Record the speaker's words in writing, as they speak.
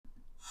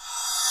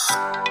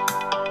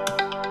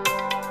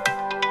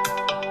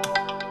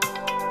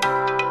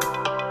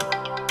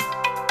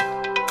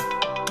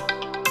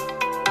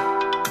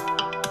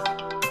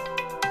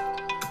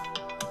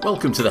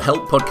Welcome to the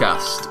Help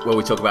Podcast, where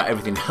we talk about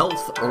everything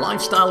health,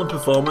 lifestyle and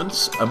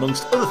performance,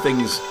 amongst other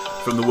things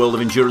from the world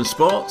of endurance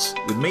sports,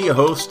 with me, your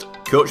host,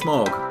 Coach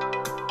Morg.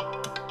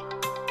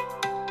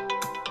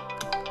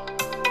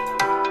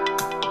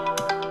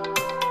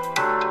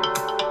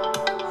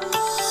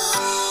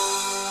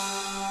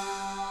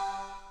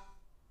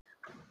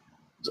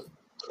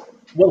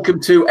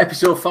 Welcome to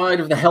episode 5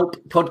 of the Help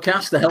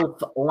Podcast, the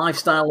Health,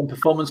 Lifestyle and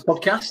Performance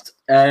Podcast.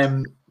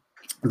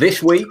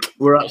 This week,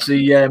 we're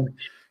actually...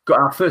 got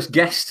our first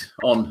guest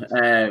on,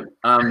 and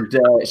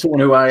someone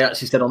who I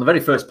actually said on the very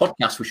first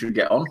podcast we should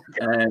get on.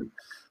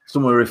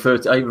 Someone I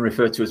even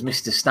referred to as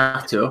Mr.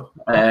 Stato,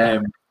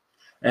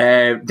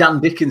 Dan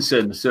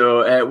Dickinson.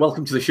 So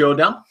welcome to the show,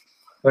 Dan.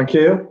 Thank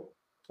you.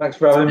 Thanks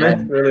for having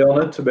me. Really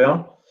honoured to be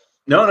on.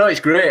 No, it's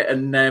great,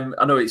 and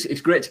I know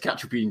it's great to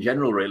catch up in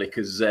general, really,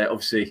 because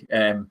obviously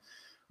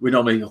we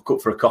normally hook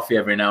up for a coffee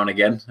every now and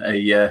again.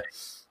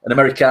 An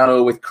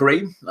Americano with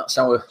cream. That's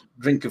our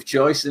drink of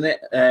choice, isn't it?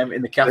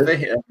 In the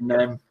cafe,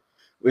 and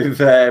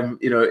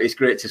it's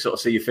great to sort of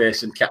see your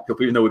face and catch up,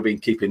 even though we've been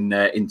keeping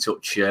in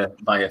touch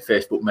via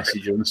Facebook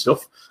Messenger and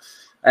stuff.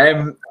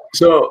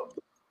 So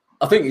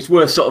I think it's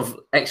worth sort of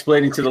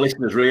explaining to the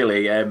listeners,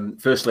 really.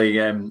 Firstly,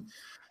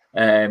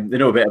 they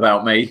know a bit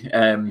about me.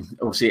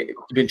 Obviously, it'd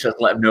be interesting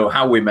to let them know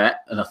how we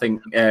met, and I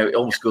think it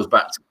almost goes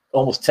back to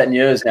almost 10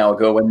 years now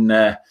ago when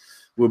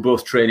we were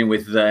both training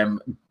with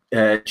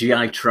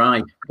GI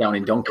Tri down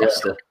in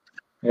Doncaster.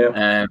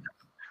 Yeah.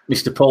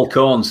 Mr. Paul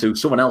Corns, who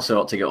someone else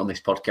ought to get on this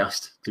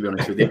podcast, to be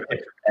honest with you.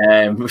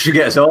 We should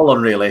get us all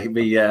on, really. I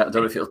don't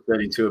know if it'll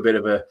turn into a bit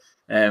of a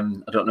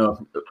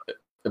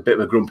bit of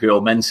a grumpy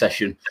old men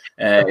session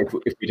if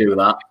we do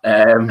that.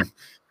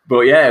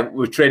 But yeah,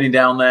 we're training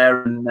down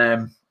there,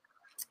 and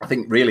I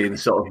think really the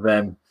sort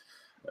of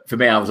for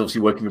me, I was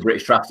obviously working with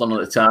British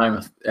Triathlon at the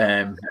time.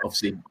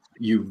 Obviously,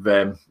 you've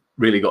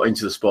really got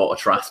into the sport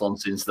of triathlon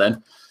since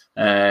then.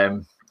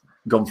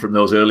 Gone from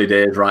those early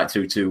days right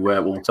through to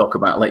we'll talk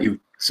about, let you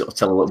sort of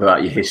tell a little bit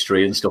about your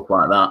history and stuff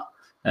like that.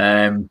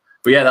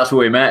 But yeah, that's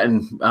where we met,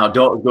 and our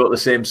daughters go to the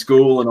same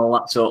school and all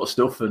that sort of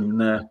stuff.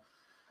 And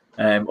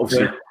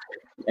obviously,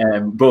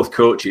 both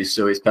coaches,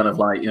 so it's kind of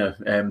like,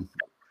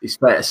 it's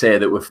fair to say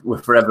that we're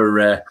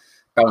forever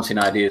bouncing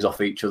ideas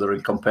off each other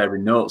and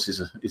comparing notes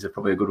is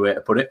probably a good way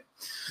to put it,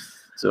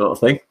 sort of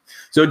thing.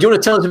 So do you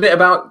want to tell us a bit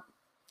about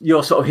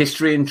your sort of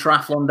history in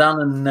triathlon,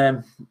 Dan,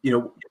 and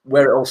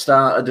where it all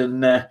started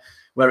and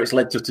where it's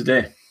led to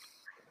today?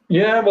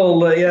 Yeah, well,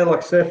 like I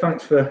say,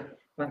 thanks for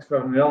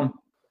having me on,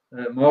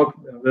 Morg.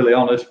 I'm really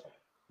honoured.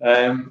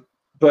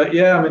 But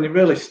yeah, I mean, it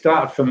really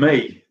started for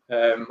me.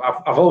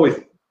 I've always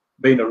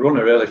been a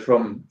runner, really,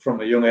 from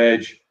a young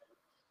age.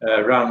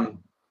 Ran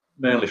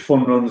mainly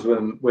fun runs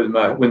with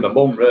my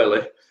mum,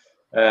 really.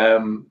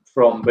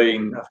 From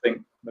being, I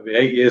think, maybe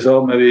 8 years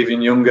old, maybe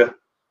even younger.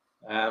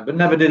 But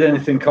never did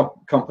anything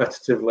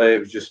competitively. It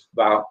was just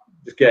about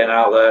just getting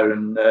out there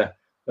and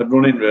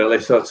running, really.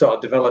 So I sort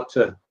of developed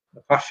a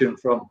passion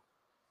from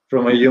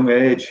a young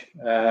age.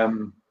 I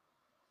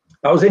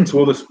was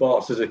into other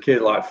sports as a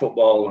kid, like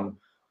football and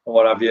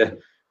what have you.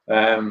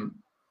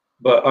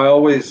 But I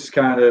always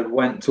kind of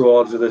went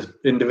towards the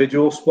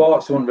individual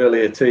sports. I wasn't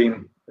really a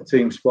team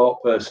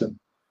sport person.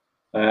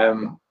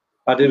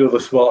 I did other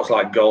sports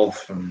like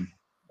golf and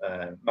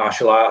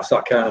martial arts,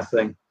 that kind of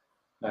thing.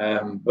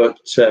 But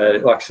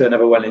like I said,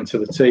 never went into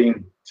the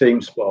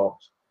team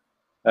sports.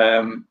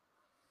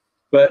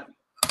 But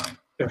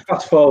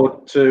fast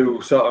forward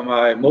to sort of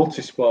my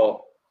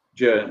multi-sport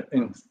journey,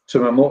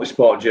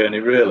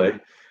 really,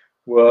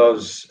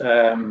 was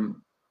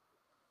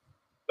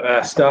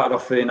I started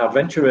off in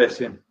adventure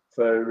racing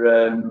for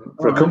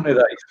a company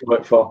that I used to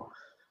work for.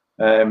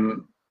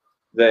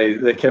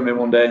 They came in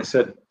one day and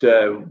said,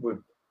 we're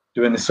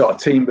doing this sort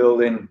of team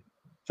building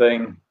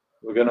thing.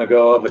 We're going to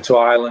go over to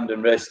Ireland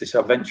and race this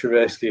adventure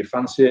race. Do you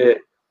fancy it?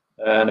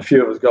 And a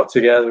few of us got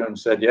together and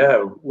said, yeah,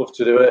 we'd love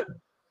to do it.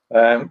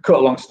 Cut a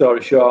long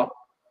story short,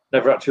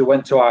 never actually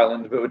went to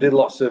Ireland, but we did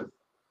lots of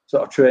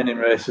sort of training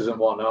races and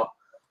whatnot.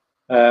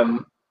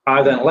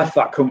 I then left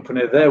that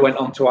company. They went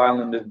on to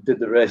Ireland and did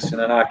the racing,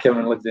 and I came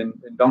and lived in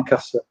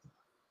Doncaster.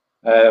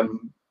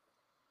 And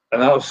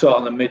that was sort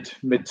of in the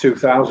mid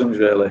 2000s,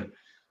 really.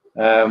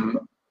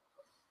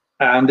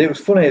 And it was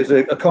funny. It was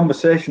a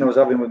conversation I was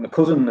having with my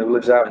cousin who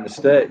lives out in the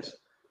States,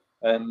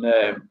 and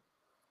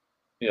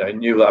he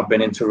knew that I'd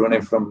been into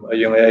running from a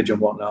young age and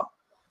whatnot.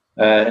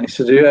 And he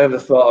said, "Have you ever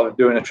thought of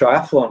doing a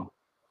triathlon?"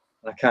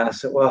 And I kind of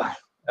said, "Well,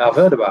 I've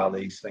heard about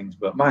these things,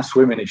 but my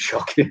swimming is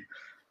shocking."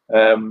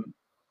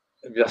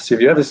 If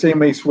you ever seen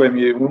me swim,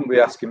 you wouldn't be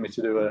asking me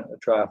to do a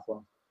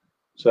triathlon.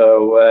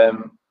 So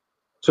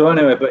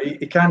anyway, but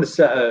he kind of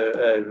set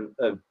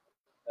a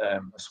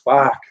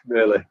spark,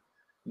 really.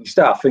 And you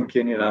start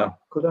thinking,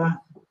 could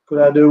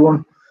I do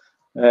one?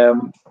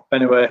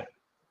 Anyway,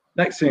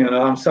 next thing you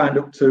know, I'm signed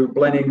up to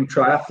Blenheim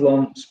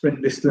Triathlon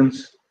sprint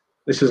distance.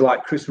 this is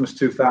like Christmas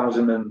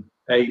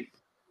 2008.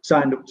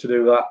 Signed up to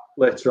do that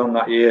later on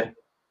that year.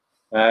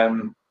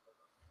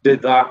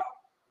 Did that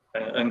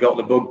and got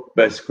the bug,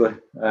 basically.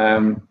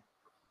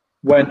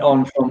 Went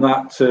on from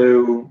that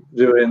to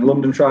doing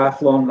London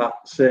Triathlon that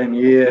same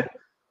year,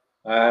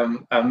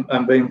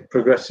 and been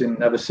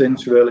progressing ever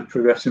since, really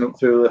progressing up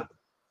through the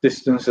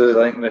distances.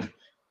 I think the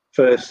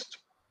first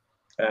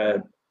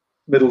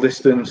middle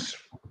distance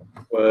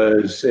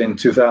was in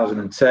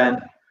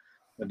 2010.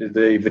 I did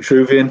the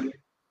Vitruvian,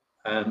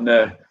 and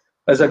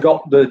as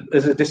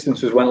the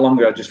distances went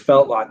longer, I just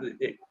felt like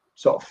it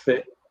sort of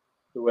fit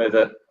the way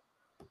that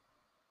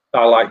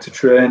I like to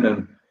train.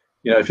 And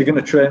if you're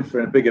going to train for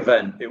a big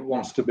event, it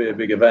wants to be a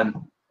big event.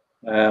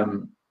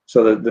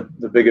 So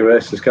the bigger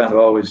races kind of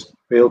always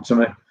appealed to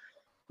me.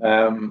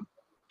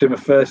 Did my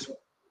first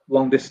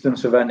long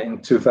distance event in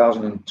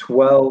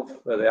 2012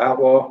 at the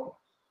Outlaw.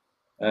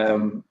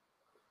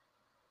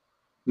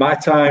 My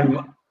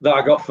time that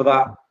I got for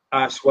that,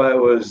 I swear,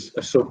 was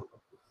a sub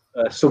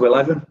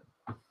 11,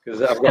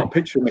 because I've got a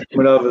picture of me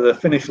coming over the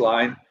finish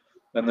line,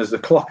 and there's the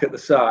clock at the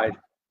side,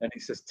 and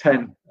it says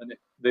 10, and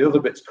the other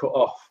bit's cut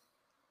off.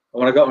 And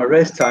when I got my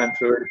race time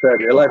through, it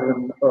said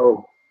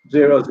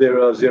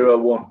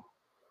 11:00:01.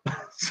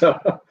 So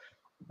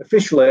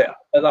officially,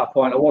 at that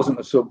point, I wasn't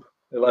a sub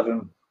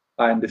 11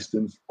 iron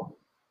distance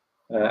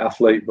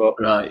athlete, but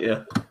right,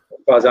 yeah.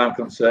 As far as I'm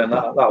concerned,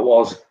 that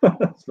was.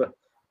 So,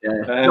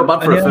 yeah, not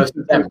bad for a first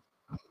attempt.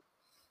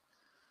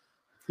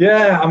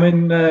 Yeah, I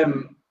mean,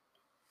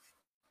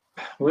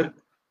 like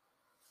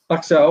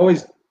I said, I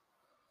always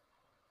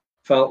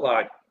felt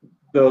like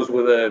those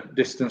were the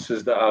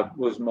distances that I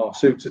was more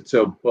suited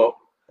to. But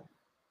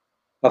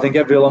I think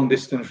every long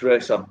distance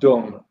race I've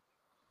done,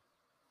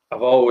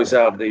 I've always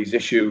had these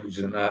issues,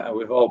 and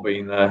we've all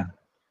been there.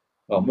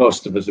 Well,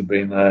 most of us have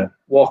been there.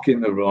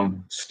 Walking the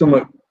run,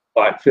 stomach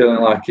like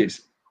feeling like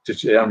it's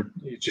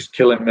just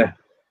killing me.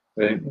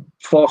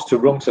 Forced to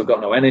run, so I've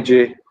got no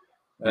energy.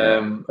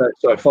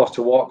 Forced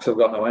to walk, so I've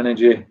got no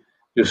energy.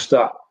 Just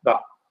that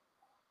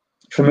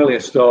familiar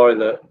story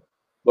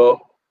but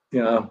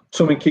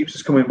something keeps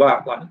us coming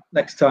back. Like,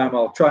 next time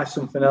I'll try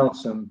something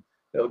else, and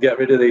it'll get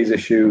rid of these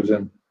issues.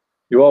 And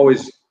you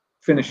always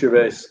finish your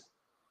race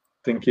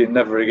thinking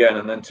never again,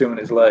 and then 2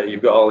 minutes later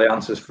you've got all the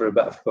answers for a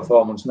better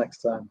performance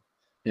next time.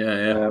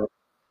 Yeah.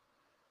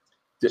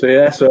 So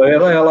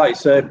like you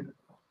said,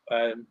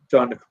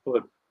 joined a couple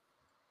of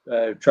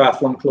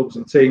triathlon clubs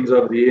and teams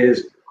over the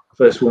years.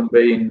 First one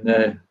being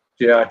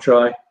GI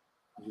Tri,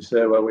 as you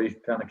say, where we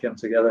kind of came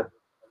together.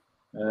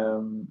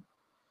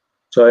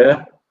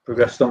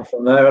 Progressed on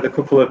from there. Had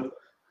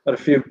a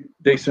few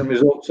decent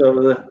results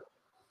over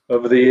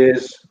the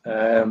years.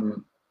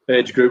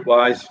 Age group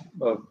wise,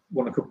 I've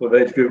won a couple of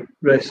age group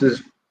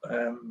races.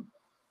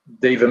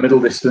 Diva middle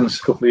distance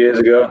a couple of years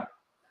ago,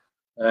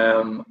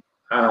 and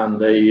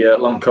the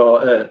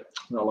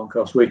not long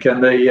course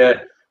weekend,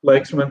 the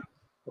Lakesman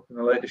up in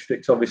the Lake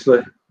District,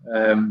 obviously.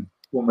 Won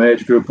my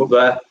age group up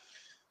there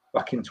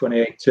back in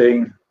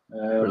 2018.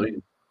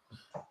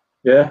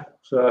 Yeah,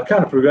 so I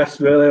kind of progressed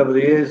really over the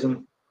years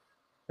and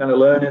kind of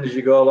learning as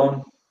you go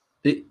along.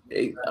 I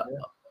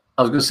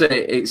was going to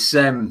say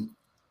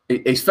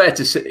it's fair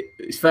to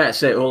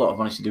say. Oh, I've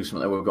managed to do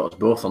something that we've got us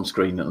both on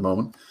screen at the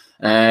moment.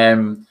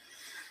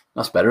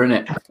 That's better,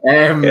 isn't it?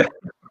 Yeah.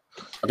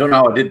 I don't know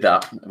how I did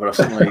that, but I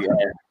certainly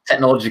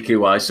technologically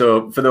wise.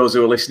 So for those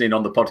who are listening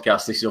on the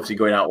podcast, this is obviously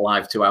going out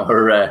live to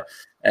our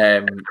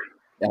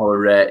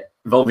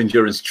Evolve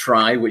Endurance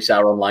Tri, which is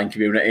our online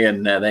community,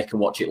 and they can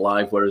watch it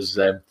live. Whereas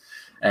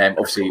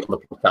obviously on the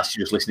podcast,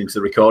 you're just listening to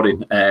the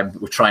recording.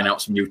 We're trying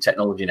out some new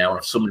technology now, and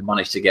I've suddenly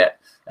managed to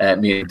get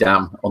me and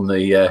Dan on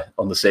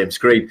the same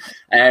screen.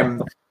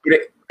 But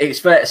it's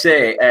fair to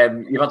say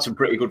you've had some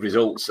pretty good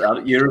results.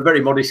 You're a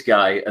very modest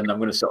guy, and I'm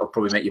going to sort of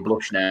probably make you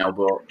blush now,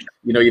 but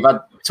you've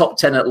had top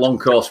 10 at Long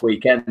Course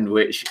Weekend,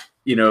 which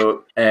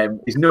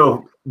is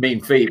no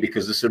mean feat,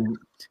 because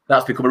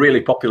that's become a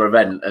really popular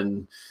event,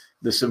 and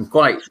there's some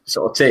quite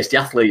sort of tasty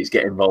athletes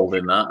get involved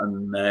in that,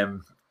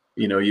 and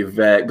you've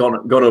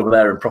gone over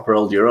there and proper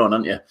held your own,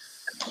 haven't you?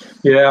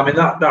 Yeah, I mean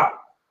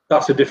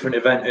that's a different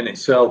event in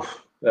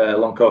itself.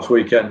 Long Course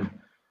Weekend.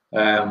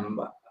 I'm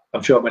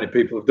sure many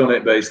people have done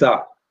it, but it's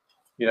that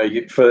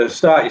for the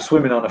start, you're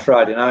swimming on a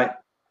Friday night.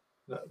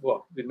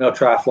 No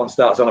triathlon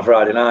starts on a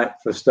Friday night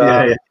for the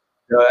start. Yeah.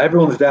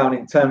 Everyone's down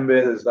in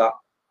Tenby. There's that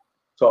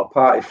sort of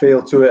party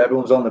feel to it.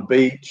 Everyone's on the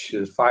beach.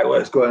 There's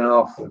fireworks going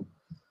off and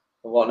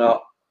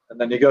whatnot. And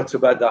then you go to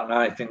bed that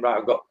night, think, right,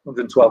 I've got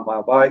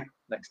 112-mile bike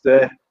next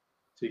day.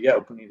 So you get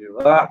up and you do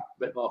that, a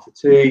bit more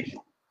fatigue.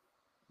 You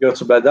go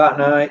to bed that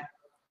night.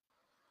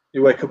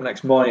 You wake up the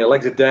next morning, your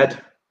legs are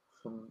dead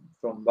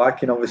from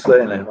biking, obviously,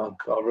 and then I'll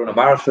run a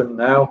marathon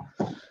now.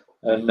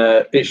 And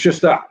it's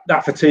just that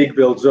fatigue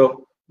builds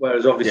up,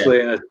 whereas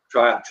obviously in a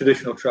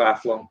traditional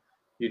triathlon,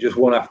 you just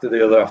one after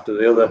the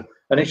other.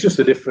 And it's just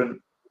a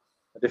different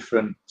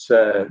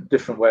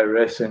way of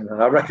racing.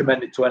 And I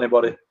recommend it to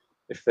anybody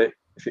if it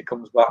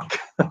comes back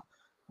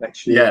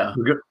next year. Yeah,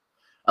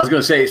 I was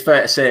going to say it's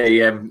fair to say,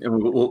 and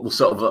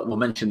we'll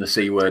mention the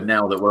C word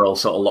now that we're all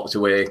sort of locked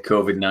away,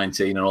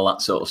 COVID-19 and all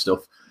that sort of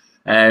stuff.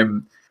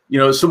 You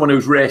know, as someone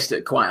who's raced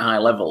at quite a high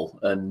level,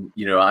 and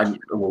you know,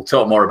 we'll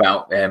talk more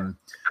about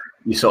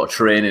your sort of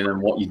training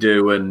and what you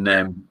do and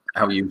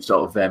how you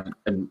sort of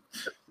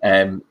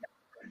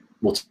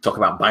we'll talk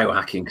about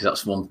biohacking because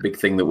that's one big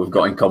thing that we've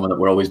got in common that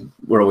we're always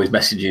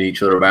messaging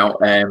each other about.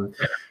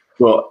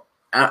 But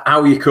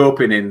how are you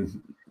coping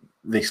in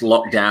this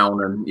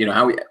lockdown, and you know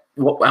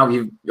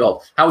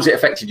how has it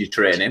affected your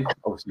training,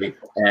 obviously,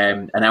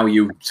 and how are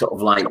you sort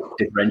of like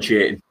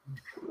differentiating?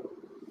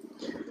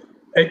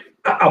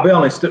 I'll be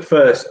honest. At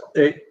first,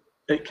 it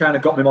kind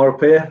of got me more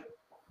up here.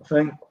 I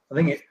think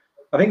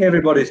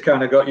everybody's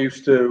kind of got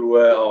used to,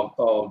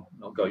 or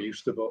not got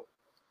used to, but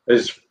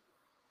has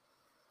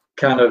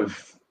kind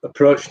of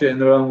approached it in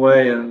their own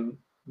way and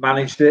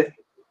managed it,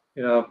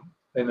 you know,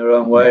 in their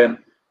own way. And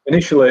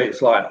initially,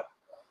 it's like,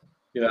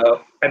 you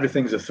know,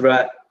 everything's a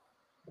threat,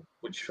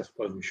 which I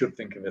suppose we should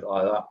think of it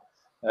like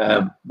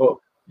that. But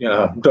you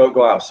know, don't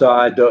go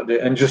outside, don't do,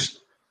 and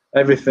just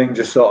everything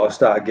just sort of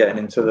started getting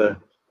into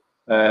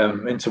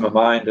my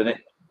mind, and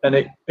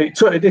it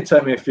did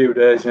take me a few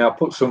days. You know, I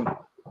put some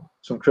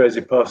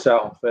crazy posts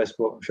out on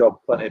Facebook. I'm sure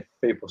plenty of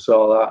people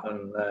saw that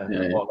and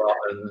whatnot.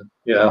 And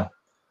you know,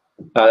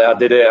 I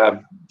did it. I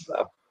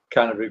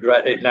kind of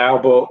regret it now,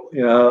 but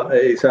you know,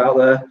 it's out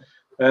there.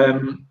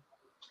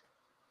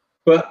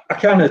 But I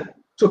kind of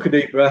took a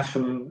deep breath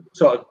and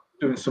sort of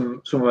doing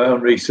some of my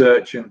own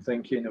research and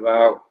thinking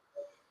about,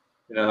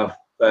 you know,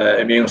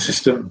 immune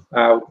system.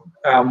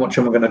 How much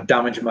am I going to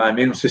damage my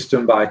immune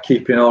system by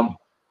keeping on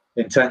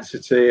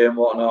intensity and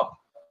whatnot?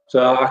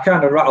 So I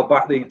kind of rattled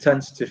back the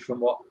intensity from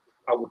what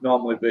I would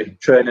normally be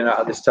training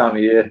at this time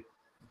of year.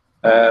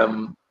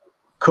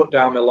 Cut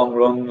down my long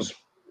runs,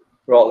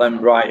 brought them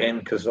right in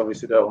because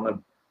obviously don't want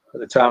to. At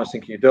the time, I was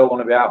thinking you don't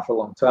want to be out for a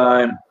long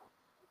time,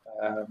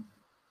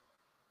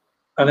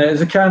 and it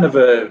was a kind of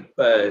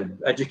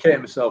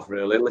educating myself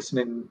really,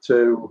 listening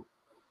to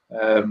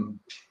a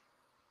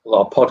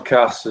lot of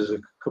podcasts. There's a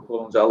couple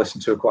of ones I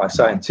listen to are quite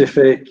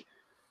scientific.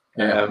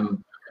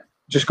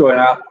 Just going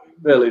out,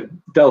 really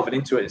delving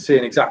into it and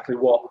seeing exactly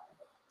what.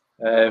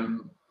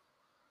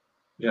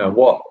 You know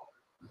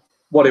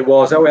what it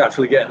was, how we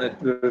actually getting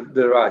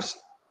the right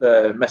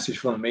message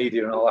from the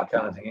media and all that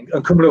kind of thing,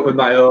 and coming up with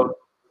my own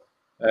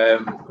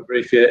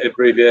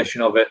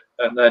abbreviation of it,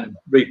 and then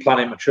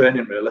replanning my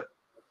training really.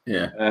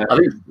 Yeah, I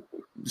think.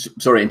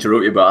 Sorry to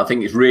interrupt you, but I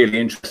think it's really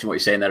interesting what you're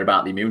saying there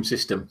about the immune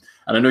system.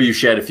 And I know you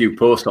shared a few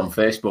posts on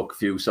Facebook, a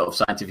few sort of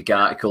scientific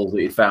articles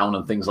that you found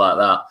and things like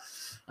that.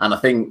 And I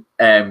think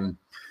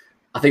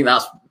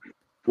that's.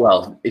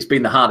 Well, it's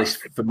been the hardest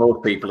for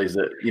most people is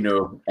that, you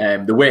know,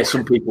 the way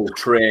some people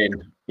train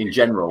in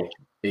general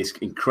is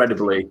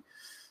incredibly,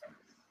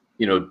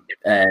 you know,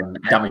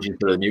 damaging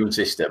to the immune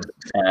system.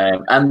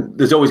 And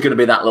there's always going to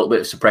be that little bit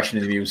of suppression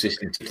in the immune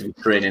system, particularly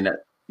training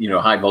at, you know,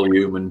 high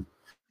volume and,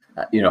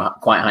 you know,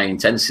 quite high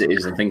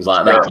intensities and things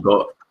like that.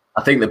 But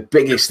I think the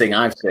biggest thing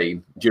I've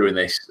seen during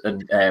this,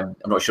 and I'm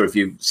not sure if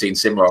you've seen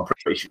similar, I'm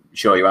pretty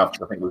sure you have,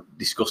 because I think we've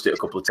discussed it a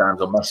couple of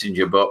times on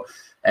Messenger, but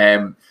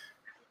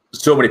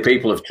so many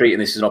people have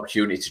treated this as an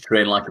opportunity to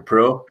train like a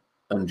pro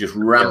and just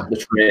ramp the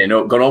training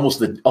up, gone almost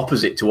the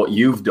opposite to what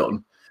you've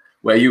done,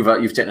 where you've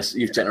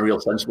taken a real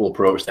sensible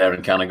approach there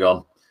and kind of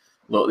gone,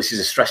 look, this is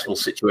a stressful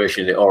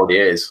situation, it already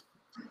is.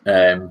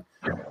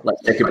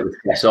 Let's take a bit of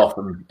stress off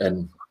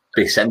and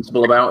be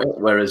sensible about it.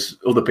 Whereas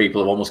other people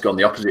have almost gone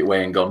the opposite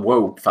way and gone,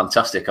 whoa,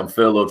 fantastic, I'm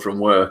furloughed from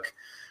work,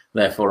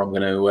 therefore I'm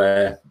going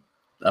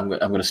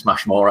to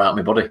smash more out of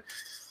my body.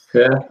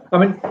 Yeah, I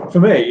mean,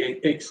 for me,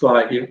 it's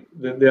like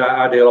the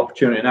ideal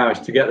opportunity now is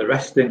to get the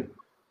rest in.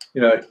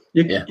 You know,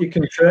 you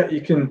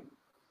can.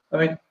 I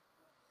mean,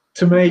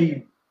 to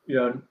me, you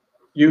know,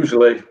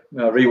 usually, you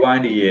know,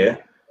 rewind a year,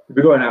 you'd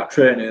be going out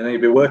training and then you'd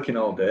be working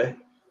all day,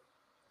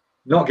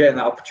 not getting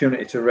that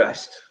opportunity to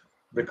rest,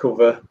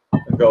 recover,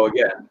 and go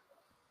again.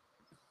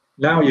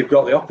 Now you've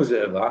got the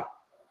opposite of that.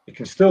 You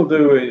can still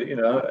do, you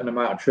know, an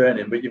amount of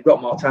training, but you've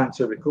got more time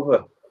to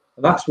recover,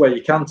 and that's where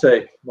you can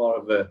take more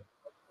of a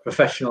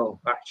professional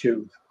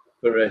attitude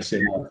for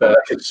racing.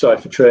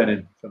 For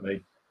training for me,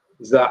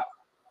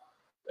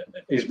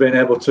 is being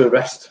able to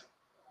rest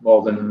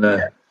more than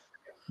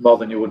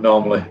you would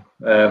normally,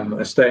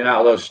 and staying out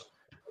of those,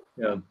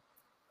 you know,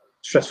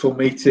 stressful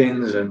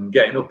meetings and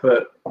getting up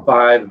at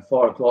 5 and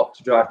 4 o'clock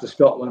to drive to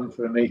Scotland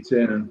for a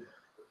meeting, and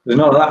there's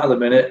none of that at the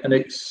minute. And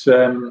it's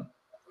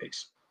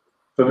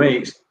for me,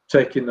 it's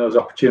taking those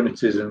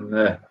opportunities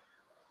and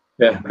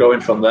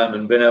growing from them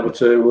and being able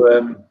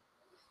to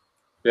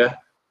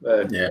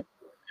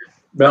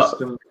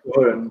rest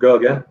and go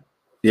again.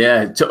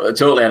 Yeah,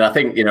 totally. And I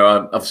think, you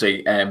know,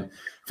 obviously,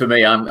 for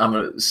me, I'm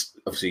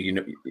obviously,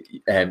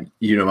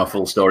 you know my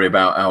full story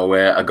about how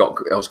I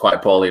was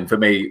quite poorly, and for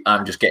me,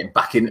 I'm just getting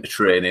back into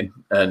training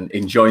and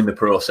enjoying the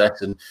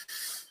process and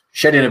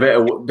shedding a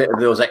bit of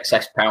those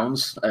excess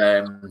pounds,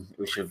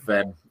 which have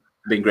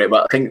been great.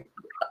 But I think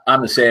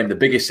I'm the same. The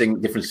biggest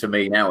difference for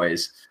me now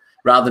is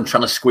rather than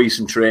trying to squeeze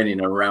some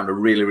training around a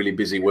really, really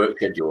busy work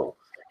schedule,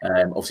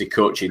 obviously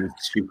coaching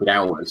stupid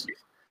hours,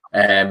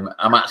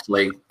 I'm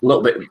actually I've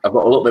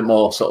got a little bit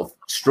more sort of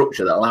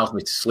structure that allows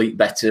me to sleep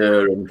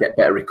better and get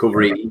better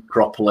recovery, eat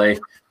properly,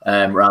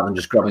 rather than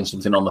just grabbing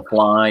something on the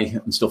fly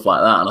and stuff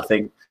like that. And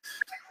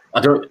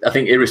I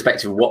think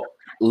irrespective of what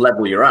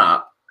level you're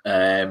at,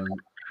 I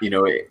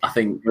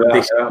think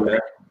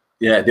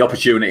the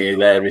opportunity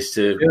there is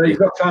to. You've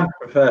got time to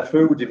prepare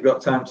food. You've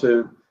got time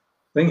to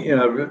think.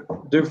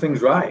 Do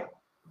things right.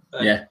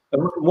 And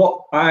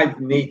what I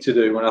need to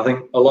do, and I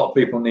think a lot of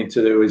people need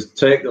to do, is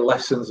take the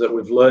lessons that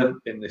we've learned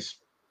in this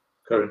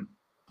current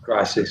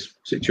crisis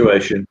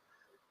situation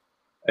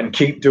and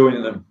keep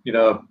doing them.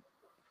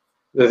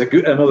 There's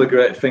another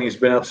great thing is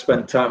being able to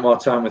spend more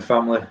time with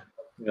family.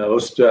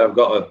 I've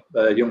got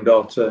a young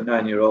daughter,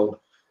 9-year-old,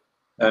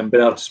 and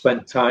being able to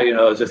spend time,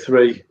 as a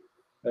 3,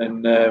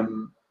 and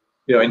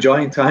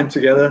enjoying time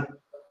together,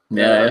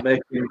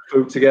 making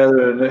food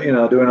together,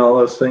 and doing all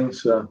those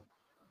things. So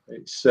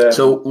it's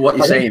so what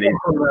you're saying is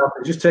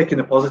just taking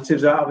the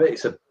positives out of it.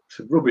 It's a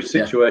rubbish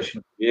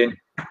situation to be in.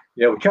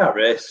 We can't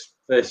race,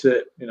 face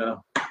it.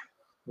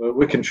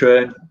 We can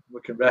train, we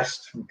can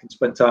rest, we can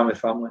spend time with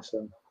family.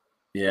 So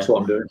that's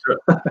what I'm doing.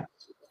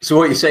 So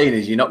what you're saying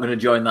is you're not going to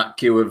join that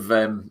queue of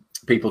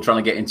people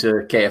trying to get into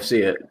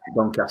KFC at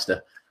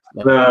Doncaster?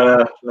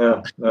 No,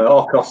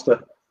 or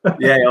Costa.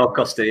 Or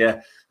Costa,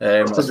 yeah.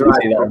 I see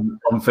that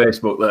on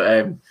Facebook.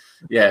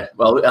 That,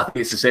 well, I think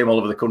it's the same all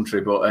over the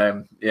country,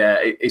 but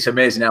it's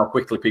amazing how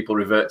quickly people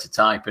revert to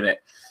typing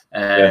it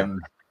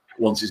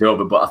once it's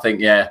over. But I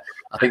think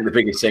the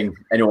biggest thing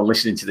anyone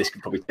listening to this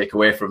can probably take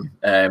away from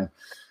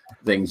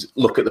things,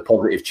 look at the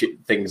positive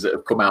things that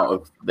have come out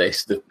of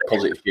this, the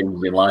positive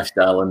changes in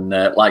lifestyle, and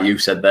like you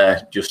said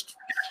there, just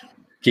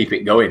keep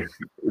it going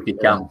if you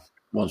can.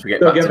 Once we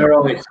get Don't get me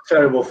wrong, it's a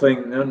terrible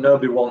thing.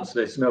 Nobody wants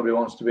this. Nobody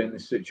wants to be in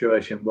this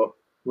situation, but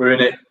we're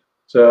in it.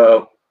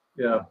 So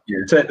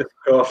take the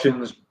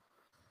precautions.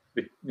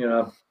 If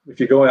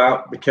you go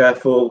out, be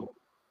careful.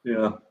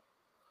 Do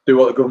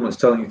what the government's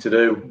telling you to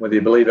do, whether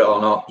you believe it or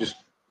not. Just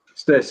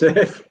stay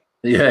safe.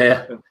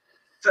 Yeah.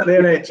 Take the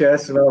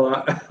NHS and all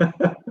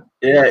that.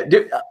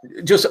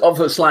 Just off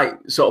a slight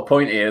sort of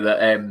point here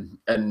that,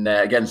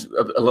 again,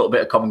 a little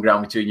bit of common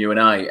ground between you and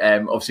I.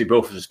 Obviously,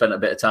 both of us spent a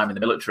bit of time in the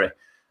military.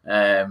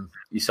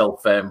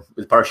 Yourself with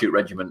the parachute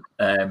regiment.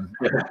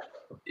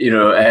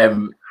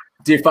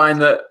 Do you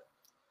find that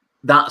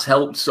that's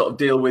helped sort of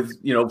deal with,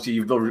 obviously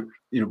you've got,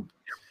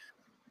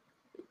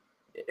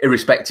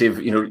 irrespective,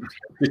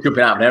 just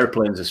jumping out of an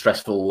airplane is a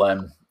stressful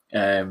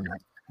thing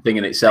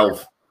in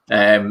itself.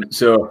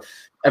 So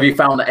have you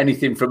found that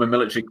anything from your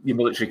military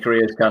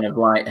career has kind of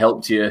like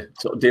helped you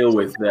sort of deal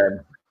with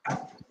I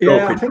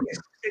think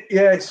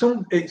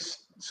it's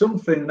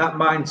something, that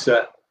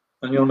mindset,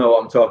 and you'll know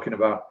what I'm talking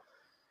about,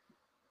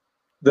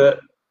 that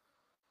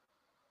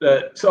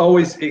it's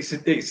always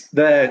it's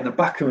there in the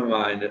back of my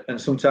mind,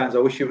 and sometimes I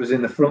wish it was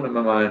in the front of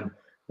my mind,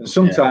 and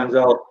sometimes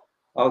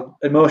I'll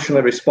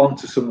emotionally respond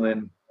to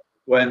something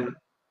when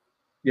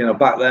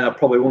back then I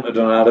probably wouldn't have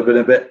done it. I'd have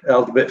been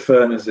held a bit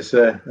firm, as they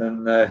say,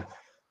 and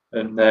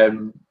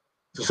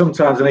so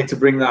sometimes I need to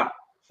bring that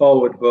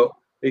forward, but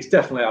it's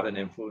definitely had an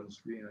influence.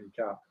 You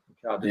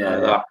can't deny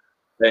that.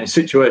 In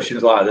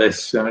situations like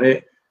this, you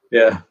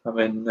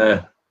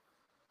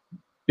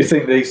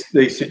think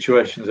these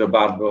situations are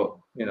bad, but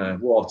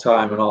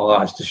wartime and all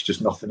that, it's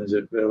just nothing, is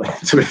it, really?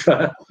 To be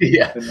fair,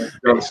 in the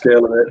grand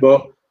scale of it.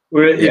 But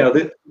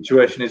the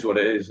situation is what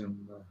it is,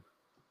 and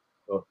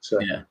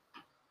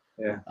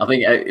I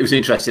think it was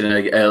interesting.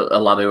 A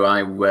lad who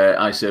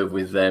I served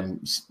with,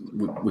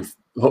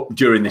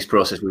 during this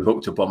process, we've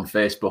hooked up on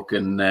Facebook,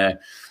 and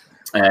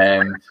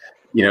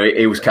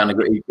he was kind of,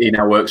 he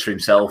now works for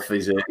himself.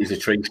 He's a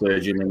tree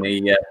surgeon, and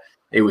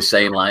he was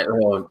saying like,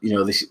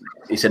 this,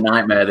 it's a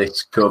nightmare,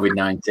 this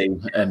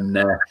COVID-19, and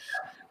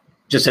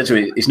just said to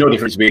me, it's no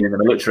different to being in the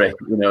military.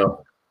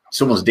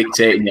 Someone's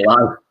dictating your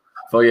life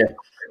for you.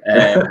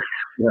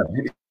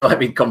 Like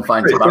being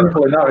confined to barracks.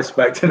 Simple in that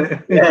respect, isn't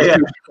it?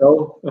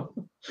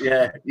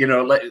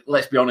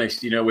 Let's be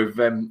honest.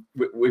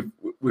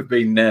 We've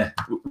been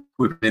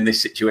in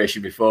this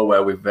situation before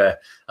where we've had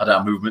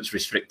our movements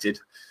restricted.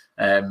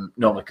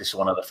 Normally because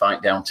someone had a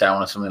fight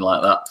downtown or something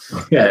like that.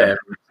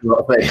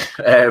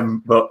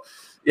 But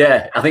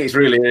I think it's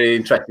really, really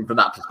interesting from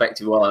that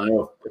perspective. Well, I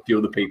know a few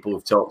other people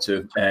have talked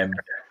to and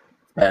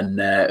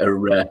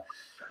are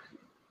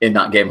in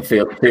that game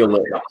feel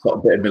that sort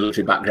of bit of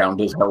military background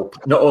does help,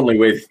 not only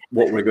with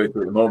what we're going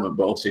through at the moment,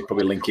 but also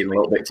probably linking a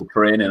little bit to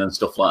training and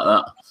stuff like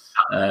that.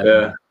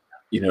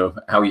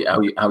 How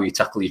you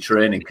tackle your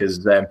training, because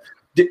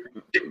staying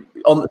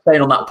on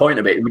that point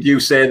a bit, would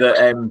you say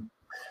that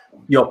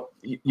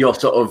your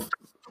sort of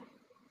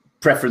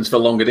preference for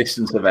longer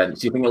distance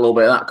events, do you think a little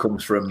bit of that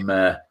comes from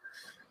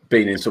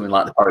being in something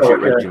like the parachute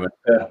regiment?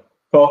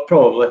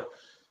 Probably.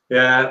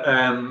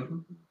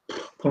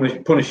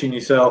 Punishing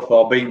yourself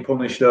or being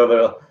punished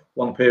over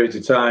long periods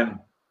of time,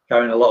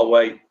 carrying a lot of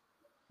weight.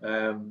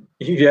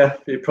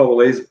 It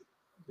probably is.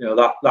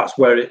 that's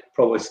where it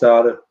probably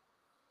started.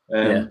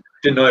 Didn't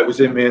know it was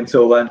in me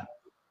until then.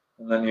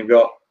 And then you've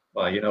got,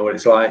 well, you know what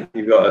it's like.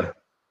 You've got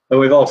and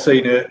we've all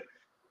seen it,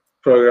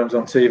 programs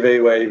on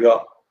TV where you've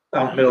got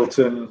Ant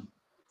Middleton,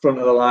 front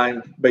of the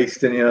line,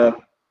 beasting,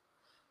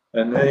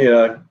 and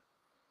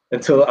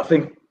until I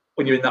think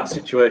when you're in that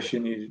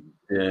situation,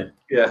 it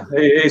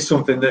is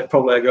something that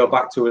probably I go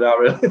back to without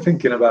really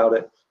thinking about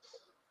it.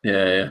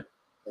 So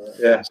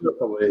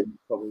probably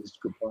is a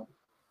good point.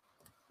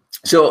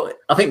 So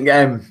I think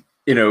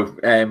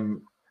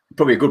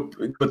probably a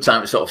good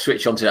time to sort of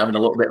switch on to having a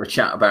little bit of a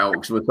chat about,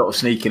 because we're sort of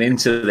sneaking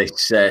into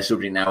this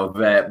subject now of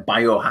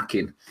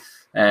biohacking.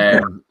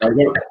 I'm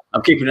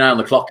keeping an eye on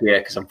the clock here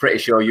because I'm pretty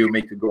sure you and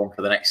me could go on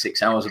for the next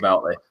 6 hours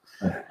about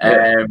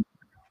this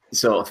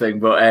sort of thing.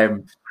 But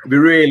it'd be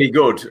really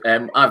good.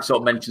 I've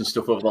sort of mentioned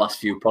stuff over the last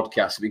few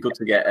podcasts. It'd be good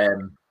to get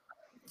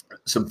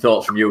some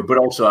thoughts from you, but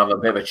also have a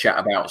bit of a chat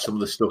about some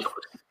of the stuff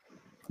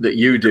that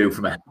you do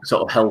from a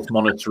sort of health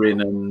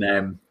monitoring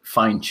and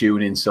fine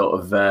tuning sort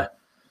of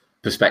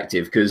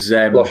perspective. Because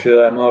lost you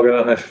there, Morgan. I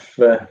don't know if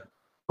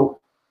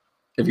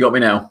have you got me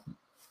now?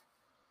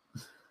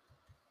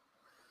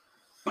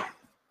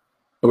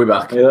 Are we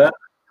back? Are you there?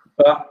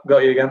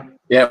 Got you again.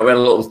 Yeah, we had a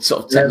little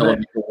sort of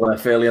technological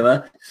failure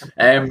there.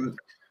 I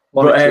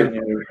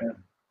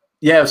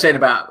was saying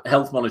about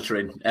health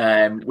monitoring.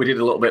 We did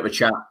a little bit of a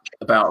chat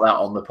about that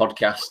on the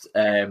podcast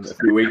a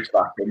few weeks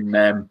back,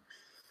 and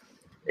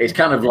it's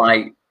kind of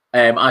like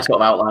I sort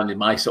of outlined in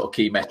my sort of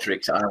key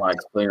metrics. I like,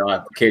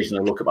 I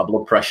occasionally look at my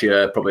blood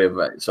pressure, probably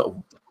sort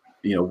of,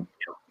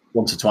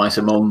 once or twice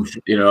a month.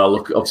 I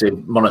look, obviously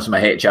monitor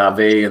my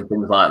HRV and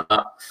things like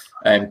that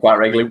quite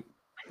regularly.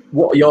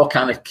 What are your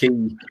kind of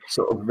key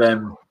sort of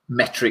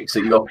metrics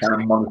that you're kind of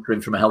monitoring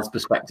from a health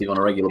perspective on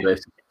a regular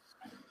basis?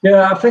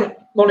 Yeah, I think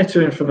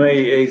monitoring for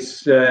me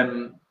is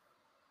the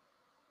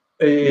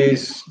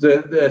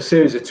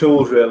series of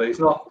tools. Really, it's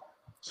not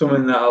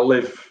something that I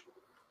live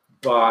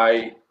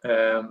by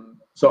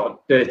sort of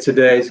day to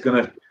day. It's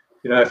gonna,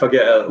 if I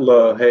get a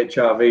low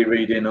HRV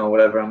reading or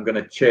whatever, I'm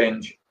going to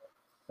change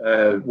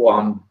what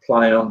I'm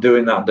planning on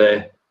doing that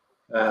day,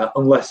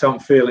 unless I'm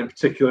feeling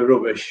particularly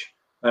rubbish.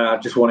 I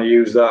just want to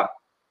use that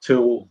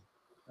tool,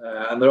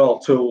 and they're all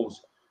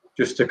tools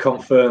just to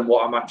confirm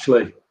what I'm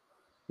actually,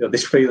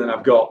 this feeling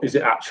I've got. Is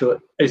it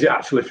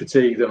actually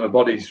fatigue that my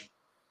body's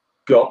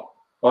got,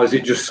 or is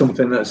it just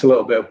something that's a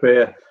little bit up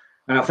here?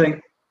 And I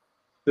think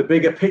the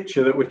bigger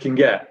picture that we can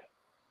get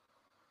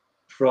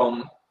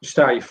from just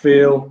how you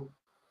feel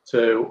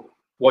to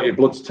what your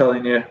blood's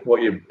telling you,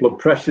 what your blood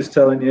pressure's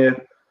telling you,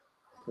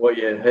 what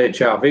your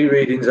HRV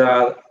readings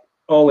are,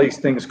 all these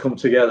things come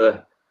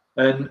together.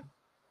 And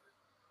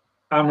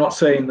I'm not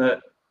saying that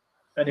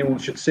anyone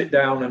should sit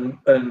down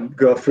and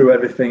go through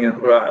everything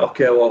and, right,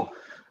 okay, well,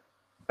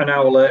 an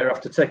hour later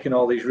after taking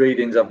all these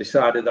readings, I've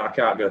decided that I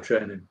can't go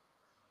training.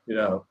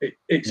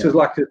 It's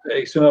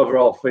an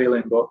overall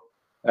feeling, but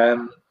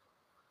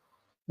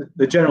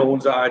the general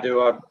ones that I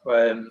do,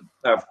 I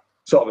have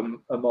sort of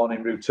a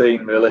morning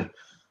routine, really.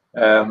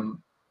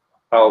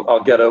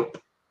 I'll get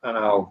up and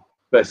I'll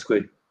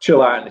basically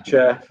chill out in the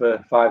chair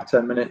for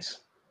 5-10 minutes.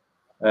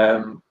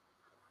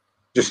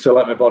 Just to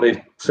let my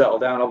body settle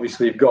down.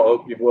 Obviously, you've got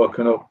up, you've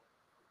woken up,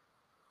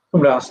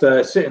 come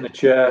downstairs, sit in the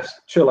chair,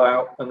 chill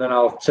out, and then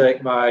I'll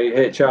take my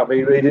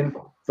HRV reading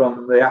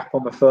from the app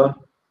on my phone,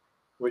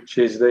 which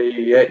is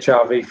the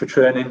HRV for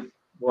training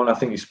one. I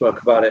think you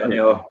spoke about it on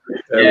your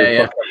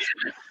podcast.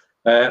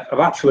 I've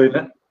actually,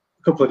 a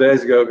couple of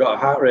days ago, got a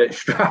heart rate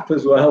strap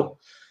as well.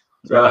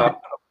 So I've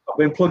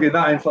been plugging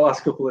that in for the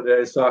last couple of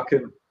days so I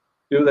can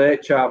do the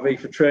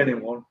HRV for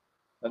training one,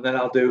 and then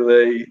I'll do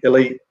the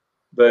elite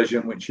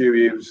version which you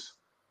use.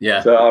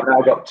 So I've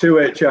now got 2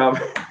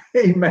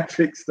 HRV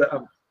metrics that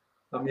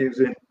I'm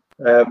using.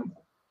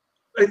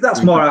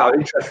 That's more out of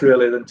interest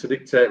really than to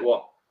dictate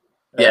what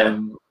I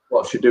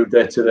should do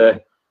day to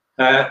day.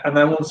 And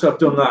then once I've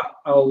done that,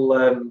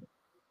 I'll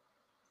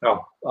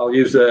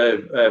use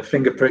a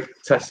finger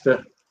prick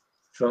tester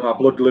for my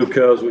blood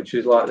glucose, which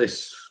is like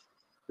this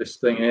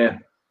thing here.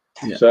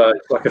 So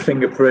it's like a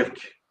finger prick.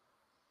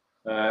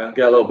 Get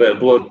a little bit of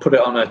blood, put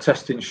it on a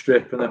testing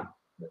strip, and then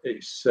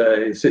it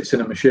sits in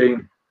a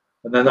machine,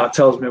 and then that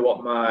tells me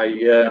what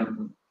my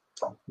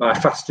my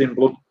fasting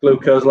blood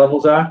glucose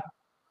levels are.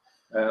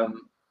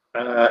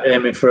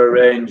 Aiming for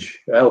a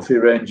healthy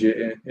range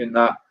in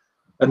that,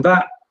 and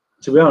that,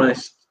 to be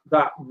honest,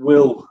 that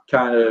will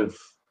kind of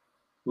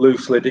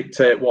loosely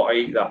dictate what I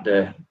eat that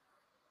day.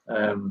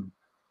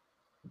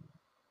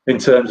 In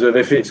terms of,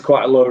 if it's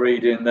quite a low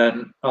reading,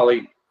 then I'll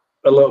eat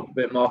a little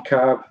bit more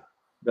carb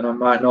than I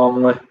might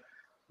normally.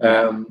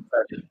 And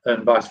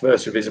vice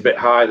versa. If it's a bit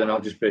high, then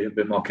I'll just be a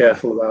bit more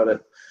careful about it.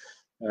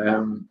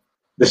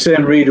 The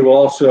same reader will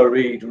also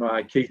read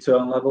my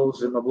ketone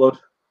levels in my blood,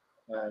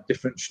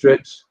 different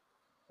strips.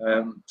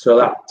 So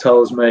that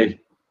tells me,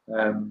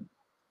 and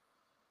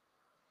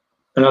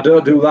I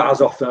don't do that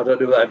as often, I don't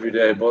do that every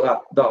day,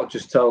 but that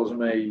just tells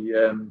me,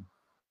 and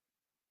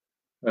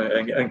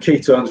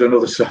ketones are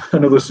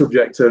another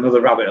subject,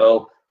 another rabbit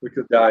hole we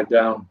could dive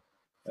down.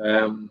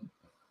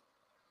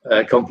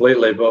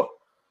 completely, but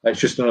it's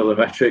just another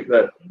metric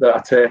that I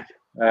take.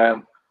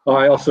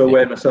 I also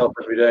weigh myself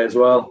every day as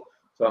well,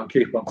 so I'm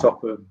keep on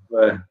top of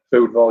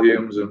food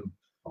volumes and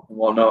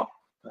whatnot.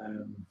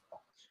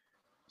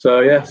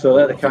 So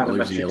they're the kind of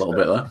metrics. A little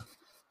bit there.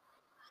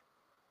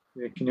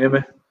 Yeah, can you hear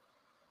me?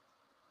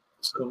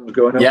 Something's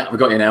going on. Yeah, we've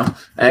got you now.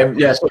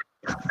 So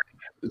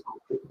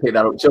pick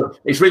that up. So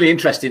it's really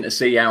interesting to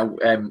see how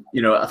I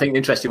think the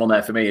interesting one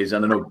there for me is,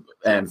 and I know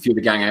a few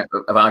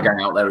of our gang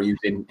out there are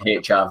using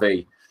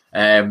HRV.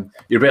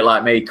 You're a bit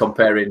like me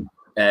comparing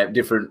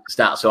different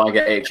stats. So I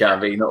get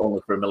HRV not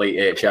only from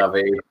Elite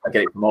HRV, I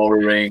get it from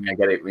Oura Ring, I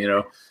get it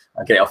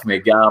off my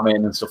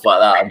Garmin and stuff like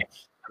that. And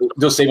it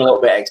does seem a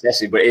little bit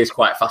excessive, but it is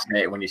quite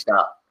fascinating when you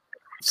start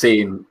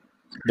seeing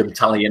them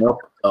tallying up,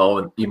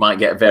 or you might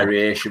get a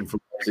variation from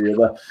one to the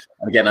other.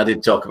 And again, I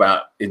did talk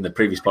about in the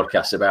previous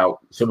podcast about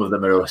some of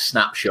them are a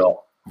snapshot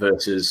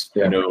versus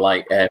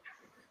a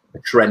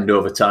trend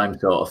over time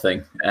sort of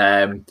thing.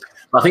 I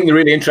think the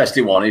really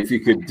interesting one, if you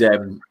could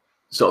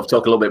sort of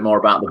talk a little bit more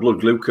about the blood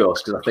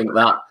glucose, because I think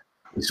that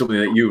is something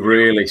that you've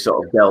really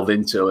sort of delved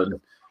into, and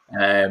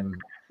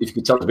if you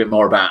could tell us a bit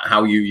more about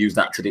how you use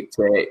that to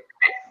dictate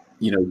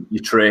your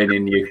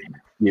training,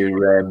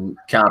 your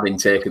carb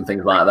intake and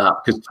things like that.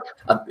 Because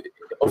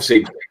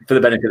obviously, for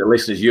the benefit of the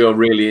listeners, you're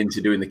really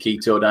into doing the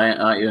keto diet,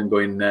 aren't you? And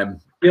going more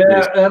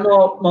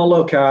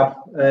low carb.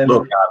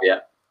 Low carb, yeah.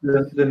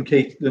 Than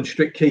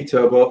strict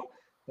keto, but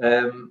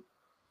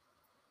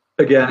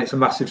again, it's a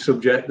massive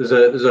subject. There's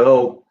a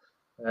whole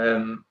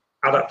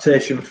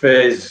adaptation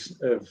phase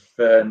of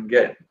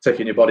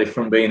taking your body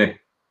from being a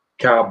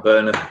carb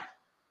burner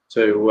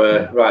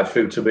to right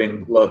food to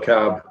being low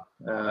carb.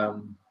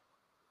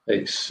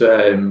 It's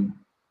after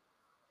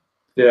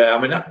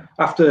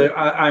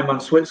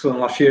Ironman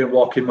Switzerland last year,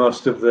 walking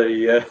most of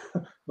the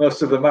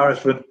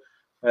marathon,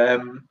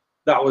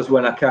 that was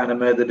when I kind of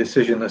made the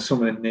decision that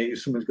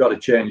something's got to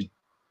change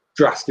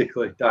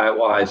drastically diet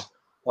wise,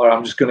 or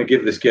I'm just going to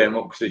give this game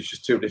up because it's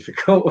just too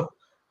difficult.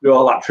 Do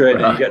all that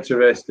training, you get to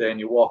race day and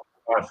you walk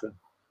a marathon.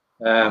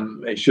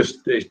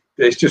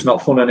 It's just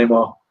not fun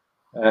anymore.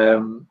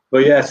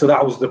 But yeah, so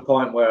that was the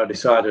point where I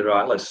decided,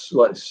 right, let's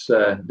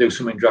do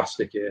something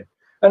drastic here.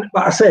 But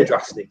I say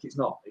drastic, it's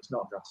not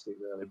drastic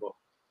really, but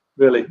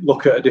really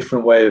look at a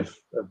different way of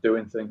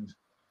doing things.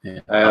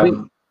 Yeah.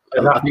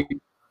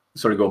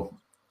 Sorry, go on.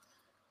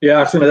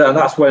 Yeah, and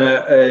that's when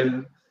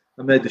I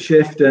made the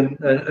shift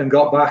and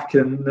got back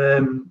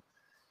and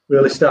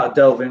really started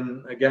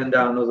delving again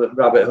down another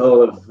rabbit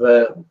hole of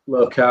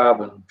low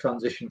carb and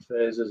transition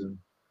phases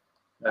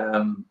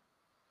and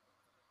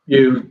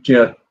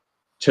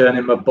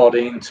turning my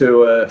body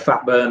into a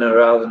fat burner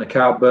rather than a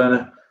carb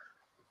burner.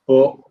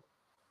 But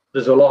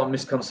there's a lot of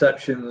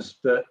misconceptions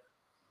that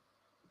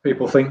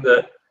people think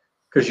that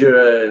because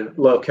you're a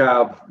low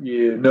carb,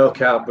 you're no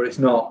carb, but it's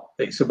not.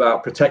 It's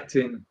about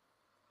protecting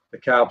the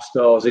carb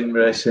stores in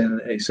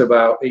racing. It's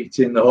about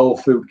eating the whole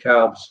food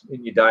carbs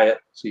in your diet.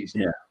 So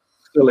you're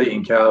still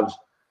eating carbs.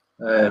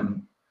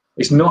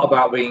 It's not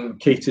about being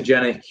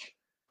ketogenic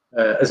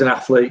as an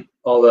athlete,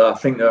 although I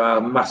think there are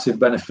massive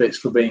benefits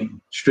for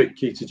being strict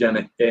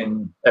ketogenic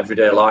in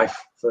everyday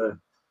life for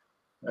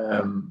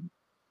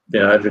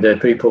everyday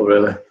people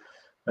really.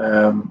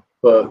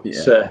 So I'd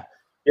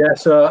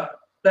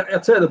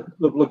say the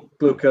blood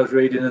glucose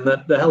reading and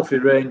the healthy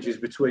range is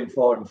between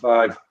 4 and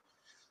 5.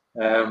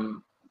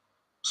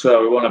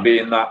 So we want to be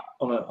in that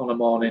on a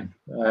morning.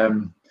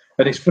 And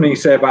it's funny you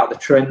say about the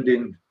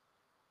trending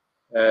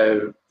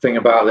thing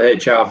about the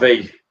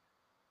HRV.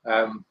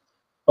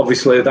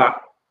 Obviously,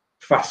 that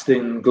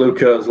fasting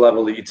glucose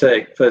level that you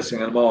take first thing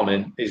in the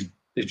morning is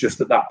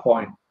just at that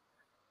point.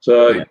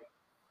 So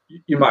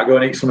you might go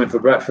and eat something for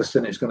breakfast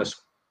and it's going to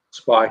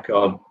spike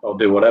or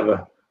do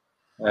whatever,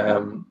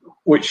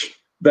 which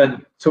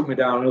then took me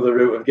down another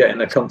route of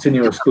getting a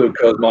continuous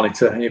glucose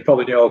monitor. And you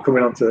probably knew I was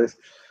coming onto this,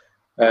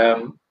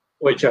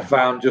 which I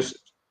found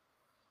just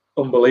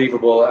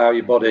unbelievable how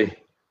your body,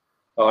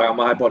 or how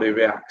my body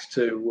reacts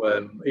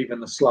to even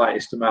the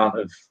slightest amount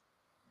of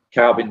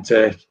carb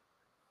intake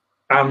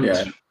and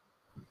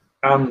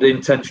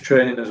intense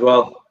training as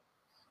well.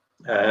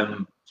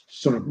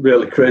 Some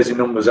really crazy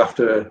numbers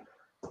after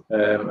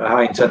a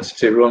high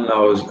intensity run I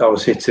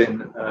was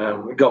hitting.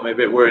 It got me a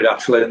bit worried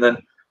actually, and then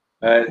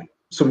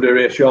somebody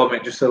reassured me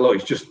and just said, look,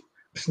 it's just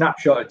a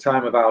snapshot of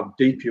time of how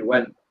deep you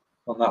went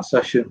on that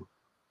session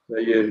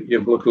that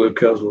your blood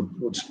glucose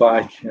would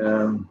spike,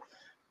 and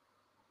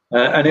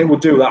it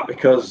would do that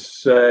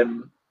because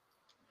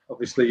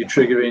obviously you're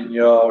triggering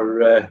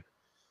your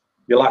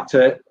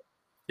lactate.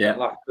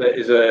 Lactate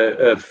is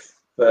a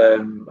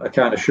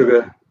kind of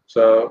sugar,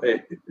 so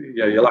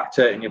your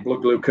lactate and your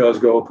blood glucose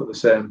go up at the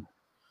same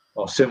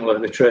or similar.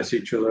 They trace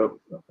each other up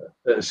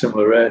at a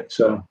similar rate.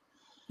 So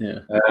I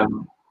mean,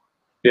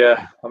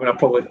 I'm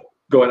probably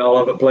going all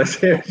over the place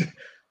here.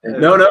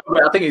 No,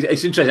 I think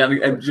it's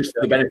interesting, and just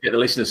for the benefit of the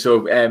listeners.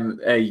 So,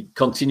 a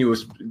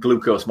continuous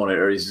glucose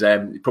monitor is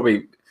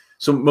probably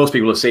most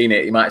people have seen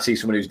it. You might see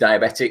someone who's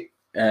diabetic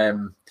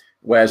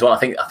Whereas, well, I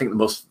think the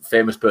most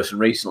famous person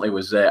recently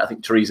was I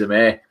think Theresa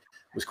May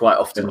was quite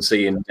often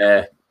seeing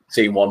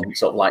one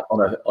sort of like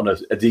on a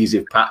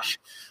adhesive patch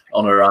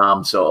on her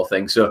arm sort of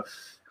thing. So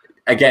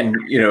again,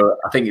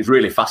 I think it's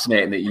really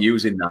fascinating that you're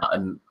using that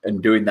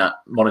and doing that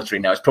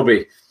monitoring now. It's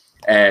probably,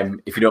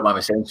 if you don't mind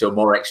me saying so,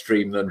 more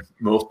extreme than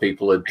most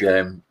people would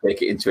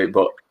take it into it.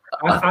 But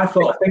I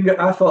thought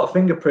a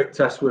finger prick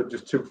test was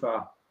just too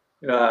far.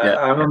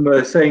 I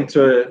remember saying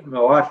to my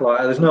wife,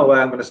 like, "There's no way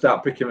I'm going to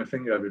start pricking my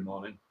finger every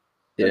morning."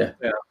 Yeah.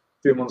 A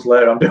few months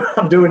later,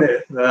 I'm doing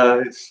it.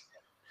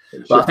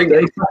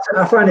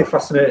 I find it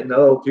fascinating, the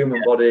whole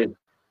human body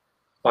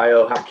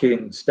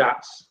biohacking,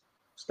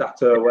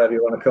 stato, whatever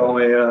you want to call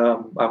me.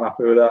 I'm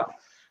happy with that.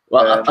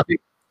 Well, I think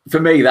for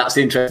me, that's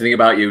the interesting thing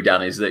about you,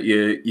 Dan, is that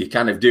you're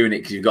kind of doing it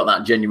because you've got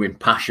that genuine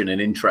passion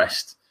and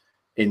interest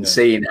in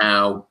seeing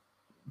how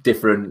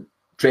different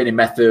training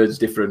methods,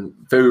 different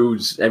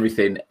foods,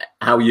 everything,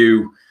 how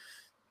you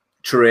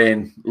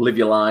train, live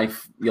your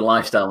life, your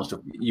lifestyle and stuff.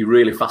 You're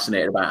really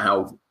fascinated about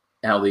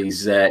how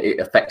these it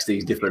affects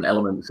these different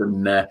elements.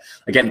 And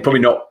again,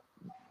 probably not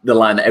the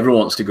line that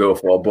everyone wants to go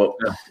for, but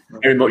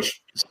very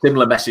much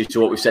similar message to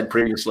what we said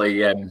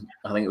previously. I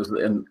think it was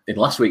in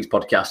last week's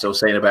podcast. I was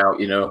saying about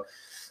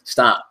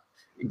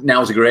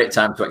now's a great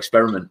time to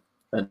experiment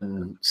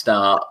and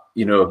start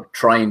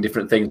trying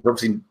different things.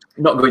 Obviously,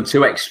 not going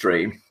too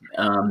extreme,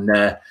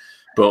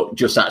 but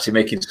just actually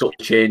making subtle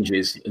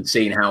changes and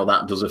seeing how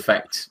that does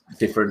affect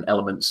different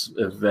elements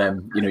of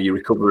your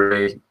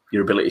recovery,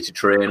 your ability to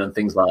train, and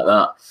things like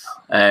that.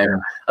 I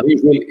think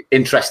it's really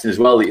interesting as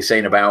well that you're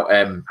saying about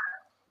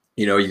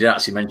you did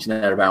actually mention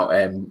there about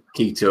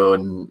keto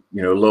and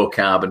low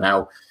carb and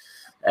how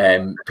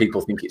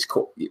people think it's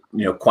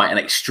quite an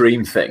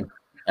extreme thing,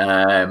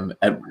 and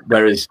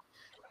whereas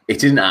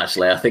it isn't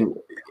actually. I think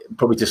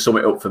probably to sum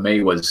it up for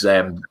me was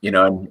I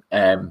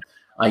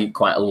eat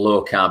quite a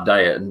low carb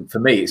diet, and for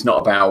me it's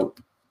not about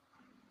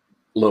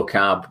low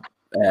carb.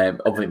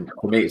 Obviously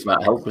for me it's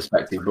about a health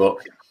perspective, but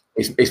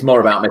it's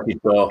more about making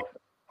sure.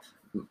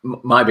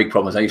 My big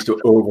problem is I used to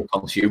over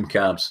consume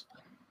carbs.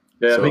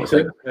 Yeah, me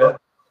too. Yeah.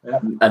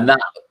 And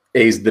that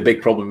is the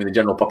big problem in the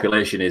general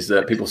population, is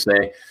that people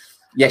say,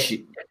 yes,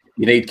 you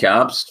need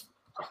carbs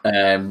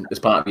as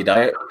part of your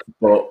diet,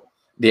 but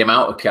the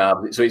amount of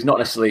carbs, so it's not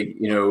necessarily,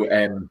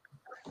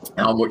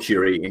 how much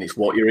you're eating, it's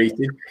what you're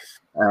eating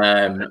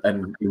and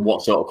in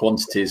what sort of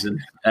quantities. And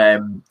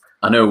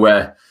I know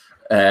where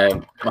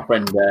my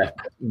friend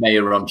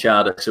Mayor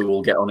Ronchada, who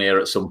will get on here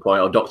at some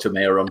point, or Dr.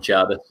 Mayor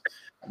Ronchada,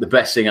 the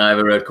best thing I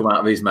ever heard come out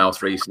of his mouth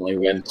recently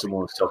when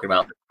someone was talking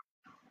about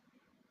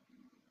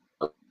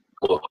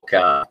low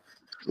carb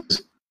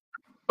was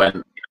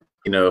when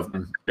low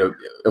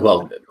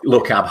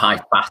carb high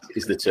fat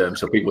is the term.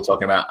 So people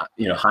talking about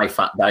high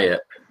fat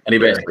diet, and he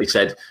basically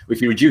said,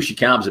 if you reduce your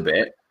carbs a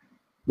bit,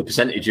 the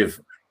percentage of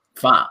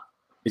fat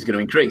is going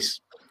to increase.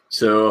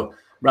 So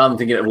rather than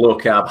thinking of low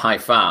carb high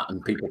fat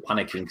and people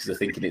panicking because they're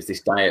thinking it's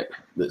this diet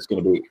that's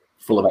going to be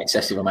full of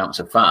excessive amounts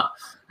of fat,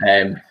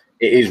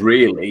 it is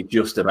really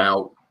just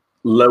about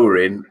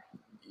lowering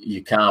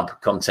your carb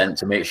content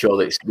to make sure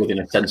that it's within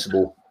a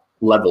sensible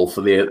level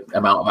for the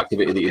amount of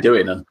activity that you're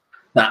doing. And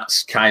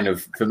that's kind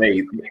of, for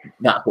me,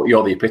 that's what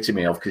you're the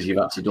epitome of, because you've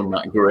actually done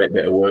that great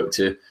bit of work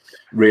to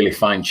really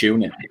fine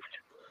tune it.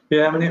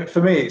 Yeah, I mean,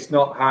 for me, it's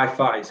not high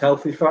fat, it's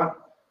healthy fat.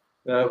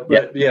 But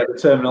the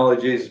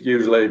terminology is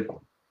usually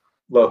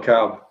low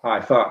carb,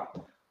 high fat.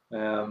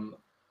 But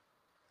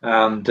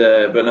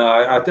no,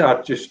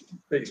 I just,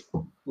 it's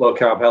low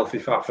carb, healthy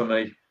fat for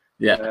me.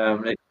 Yeah.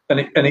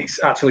 And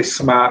it's actually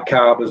smart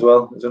carb as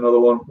well. There's another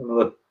one,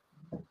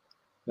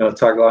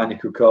 tagline you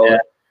could call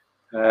it.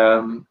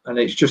 And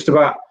it's just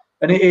about,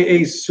 and it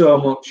is so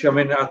much. I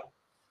mean, I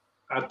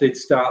did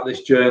start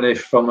this journey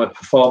from a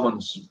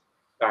performance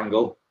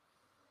angle,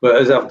 but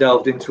as I've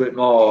delved into it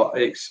more,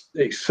 it's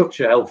such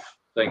a health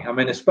thing. I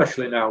mean,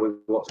 especially now with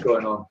what's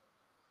going on.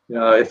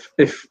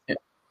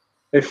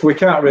 If we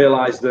can't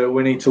realise that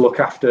we need to look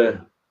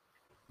after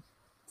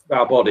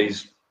our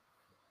bodies,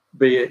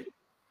 be it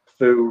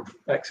food,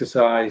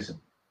 exercise,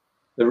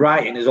 the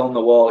writing is on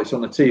the wall. It's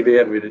on the TV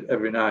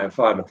every night at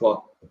 5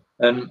 o'clock.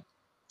 And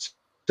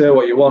say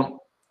what you want.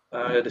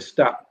 I had a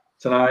stat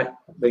tonight,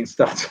 being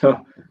stat.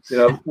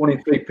 1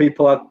 in 3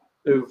 people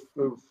who've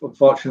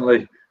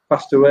unfortunately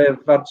passed away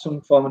have had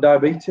some form of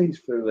diabetes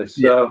through this.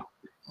 So,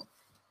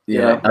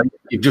 yeah,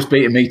 you've just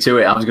beaten me to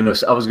it. I was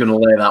gonna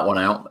lay that one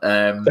out.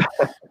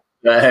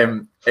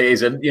 It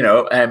is,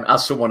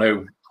 as someone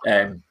who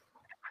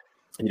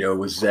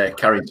was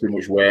carrying too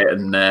much weight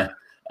and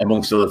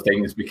amongst other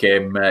things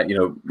became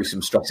with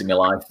some stress in my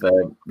life,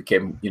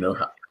 became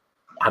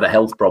had a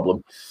health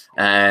problem.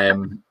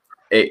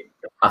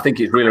 I think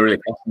it's really, really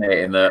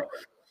fascinating that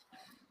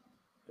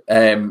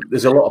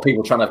there's a lot of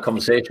people trying to have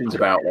conversations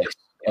about this,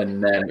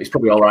 and it's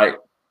probably all right.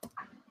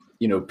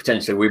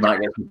 Potentially we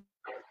might get some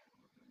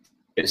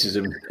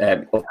criticism.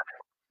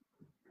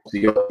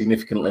 You're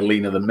significantly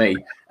leaner than me,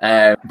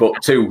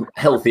 but two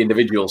healthy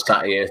individuals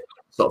sat here,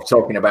 sort of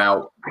talking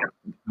about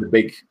the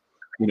big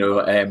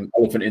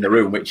elephant in the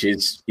room, which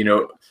is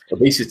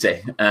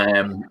obesity.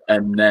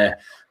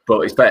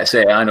 But it's fair to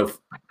say, I know,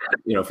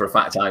 for a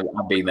fact, I've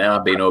been there.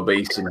 I've been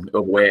obese and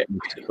overweight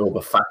and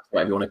over fat,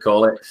 whatever you want to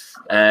call it.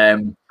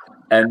 And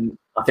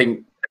I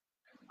think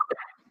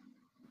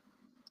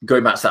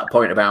going back to that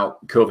point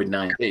about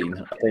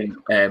COVID-19, I think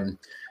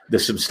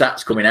there's some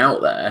stats coming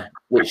out there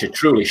which are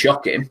truly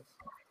shocking.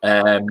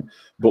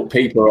 But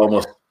people are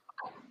almost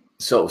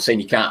sort of saying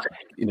you can't.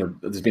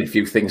 There's been a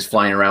few things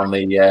flying around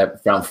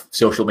around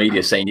social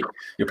media saying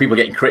people are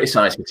getting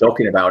criticised for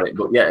talking about it.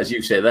 But yeah, as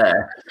you say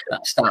there,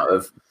 that stat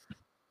of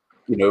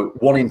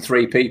 1 in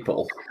 3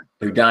 people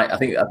who died. I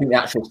think the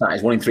actual stat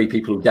is 1 in 3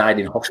 people who died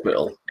in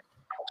hospital.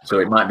 So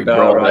it might be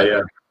broader.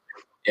 Right,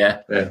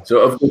 yeah. So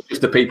of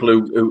just the people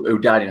who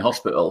died in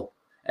hospital,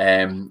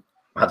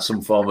 had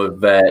some form of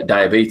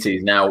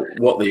diabetes. Now,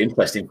 what the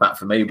interesting fact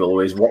for me, Bill,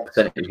 is what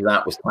percentage of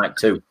that was type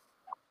 2.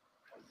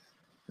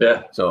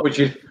 Yeah. So which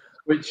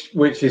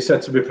is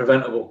said to be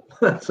preventable.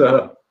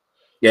 So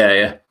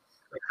yeah.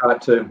 Type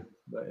 2.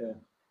 But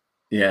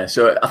yeah.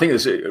 So I think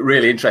it's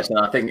really interesting.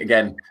 I think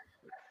again,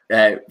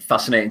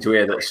 fascinating to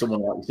hear that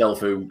someone like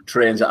yourself who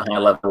trains at a high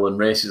level and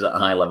races at a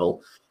high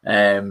level,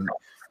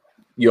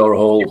 your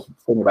whole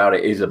thing about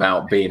it is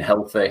about being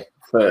healthy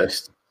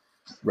first,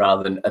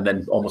 rather than and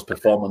then almost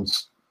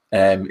performance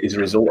is a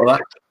result of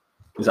that.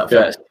 Is that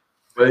fair?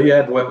 But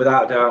yeah,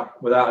 without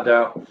a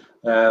doubt.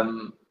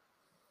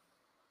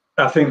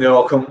 I think they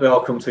all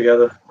come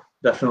together.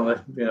 Definitely,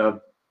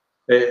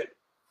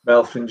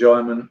 health,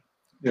 enjoyment,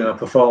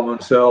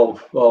 performance, they all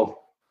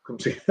come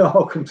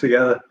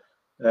together.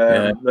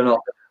 They're not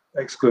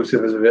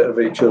exclusive of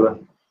each other.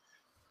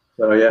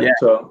 So yeah.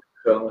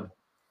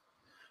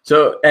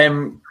 So,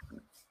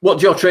 what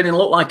does your training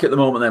look like at the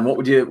moment? Then, what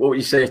would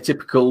you say a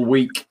typical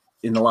week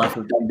in the life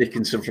of Dan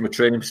Dickinson from a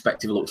training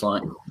perspective looks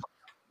like?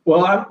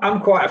 Well,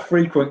 I'm quite a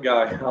frequent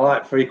guy. I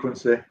like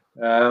frequency.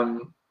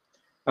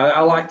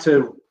 I like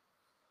to.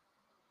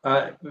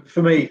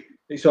 For me,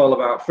 it's all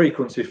about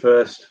frequency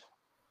first,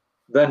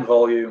 then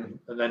volume,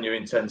 and then your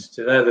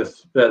intensity.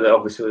 They're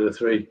obviously the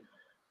 3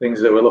 things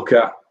that we look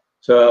at.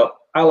 So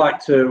I like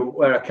to,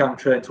 where I can,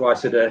 train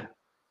twice a day.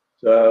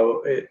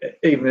 So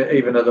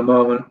even at the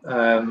moment,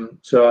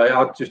 so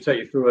I'll just take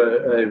you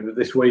through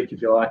this week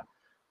if you like.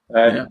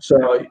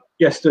 So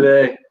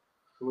yesterday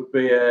would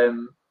be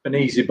an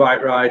easy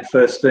bike ride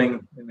first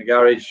thing in the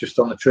garage, just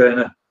on the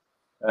trainer,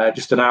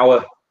 just an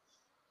hour.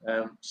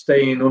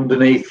 Staying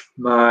underneath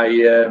my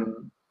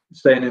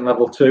staying in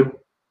level 2.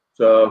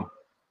 So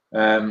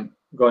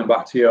going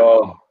back to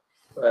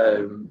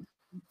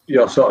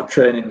your sort of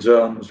training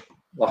zones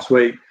last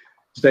week,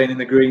 staying in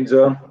the green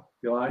zone,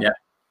 if you like. Yeah,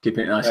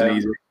 keeping it nice and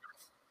easy.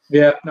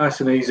 Yeah, nice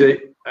and easy.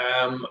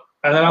 And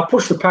then I'll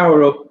push the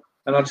power up,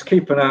 and I'll just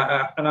keep an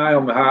eye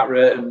on my heart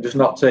rate and just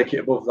not take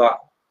it above that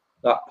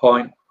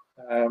point.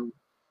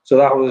 So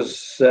that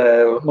was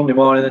Monday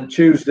morning. Then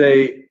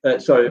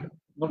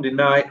Monday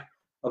night,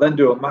 I'll then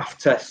do a math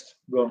test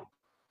run.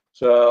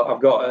 So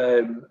I've got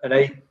an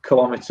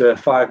 8-kilometre,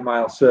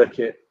 5-mile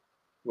circuit,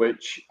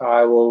 which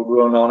I will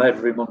run on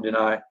every Monday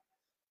night.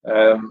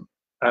 And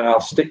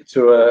I'll stick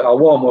to I'll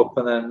warm up,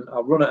 and then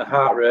I'll run at a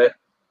heart rate,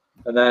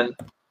 and then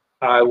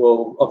I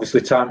will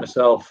obviously time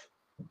myself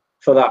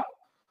for that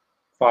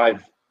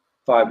 5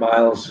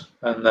 miles,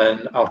 and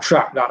then I'll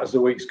track that as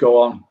the weeks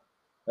go on,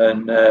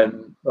 and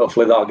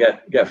hopefully that'll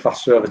get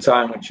faster over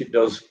time, which it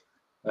does.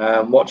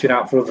 Watching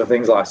out for other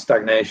things like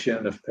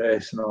stagnation of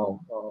pace and all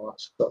that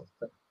sort of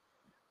thing.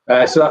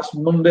 So that's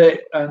Monday,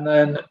 and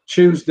then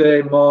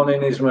Tuesday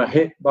morning is my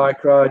HIIT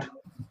bike ride.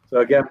 So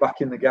again,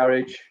 back in the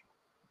garage,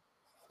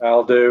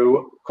 I'll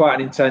do quite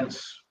an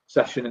intense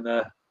session in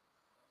there.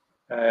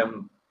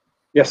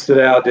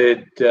 Yesterday I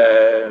did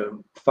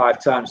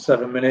 5 times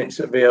 7 minutes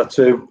at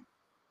VO2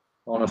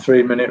 on a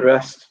 3-minute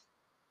rest,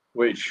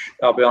 which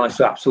I'll be honest,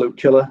 absolute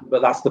killer.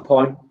 But that's the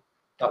point.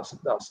 That's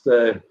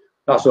the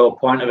whole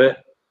point of it.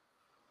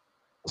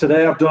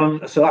 Today I've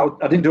done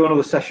I didn't do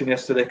another session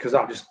yesterday because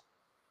that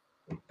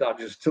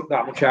just took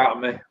that much out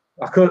of me.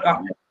 I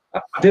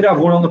did have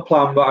one on the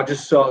plan, but I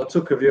just sort of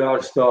took a view. I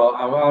just thought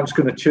I'm just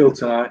going to chill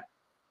tonight,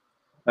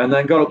 and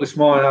then got up this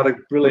morning, had a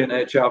brilliant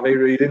HRV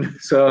reading,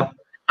 so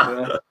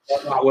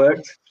that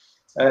worked.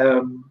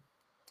 And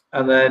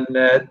then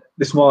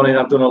this morning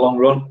I've done a long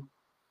run,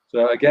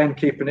 so again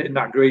keeping it in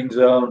that green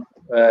zone,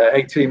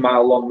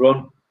 18-mile long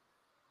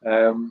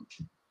run.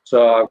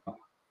 So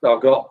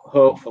I've got,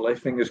 hopefully,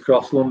 fingers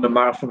crossed, London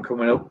Marathon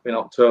coming up in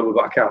October,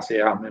 but I can't see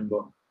it happening,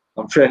 but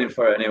I'm training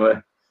for it anyway.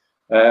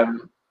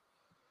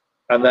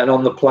 And then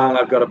on the plan,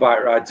 I've got a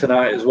bike ride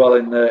tonight as well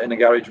in the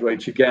garage,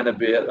 which again would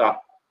be at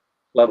that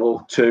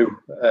level 2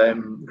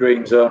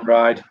 green zone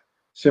ride,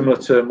 similar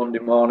to Monday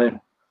morning,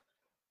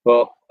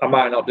 but I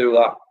might not do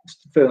that.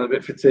 Feeling a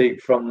bit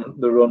fatigued from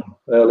the run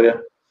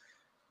earlier.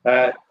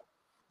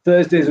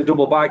 Thursday is a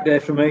double bike day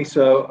for me,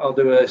 so I'll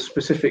do a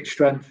specific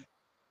strength.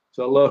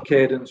 So low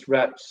cadence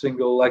reps,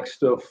 single leg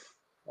stuff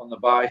on the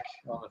bike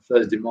on a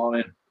Thursday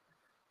morning.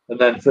 And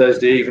then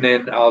Thursday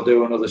evening, I'll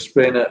do another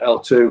spin at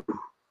L2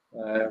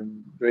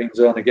 green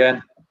zone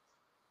again.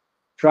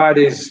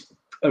 Friday's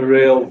a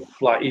real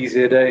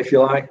easier day, if you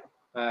like.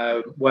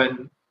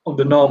 When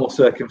under normal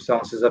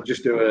circumstances, I'd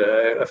just do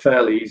a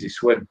fairly easy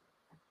swim.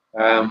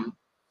 But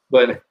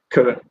in the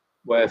current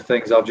way of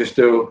things, I'll just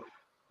do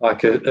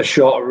like a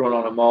shorter run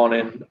on a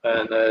morning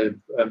and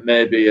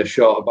maybe a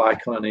shorter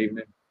bike on an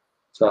evening.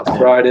 So that's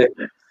Friday.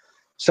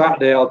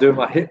 Saturday, I'll do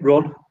my hit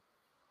run.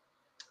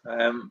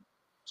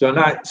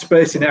 So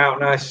spacing it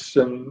out nice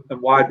and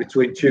wide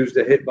between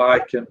Tuesday hit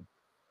bike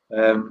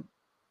and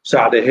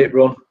Saturday hit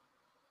run.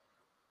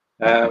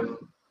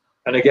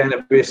 And again,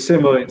 it'll be a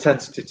similar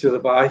intensity to the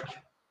bike.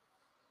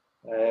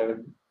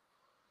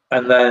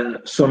 And then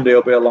Sunday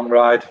will be a long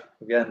ride,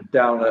 again,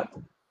 down at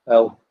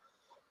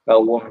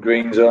L1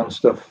 green zone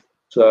stuff.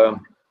 So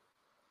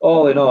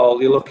all in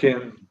all, you're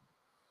looking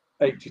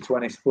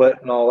 80-20 split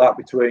and all that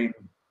between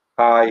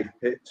high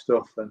hit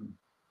stuff and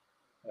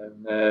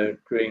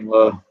green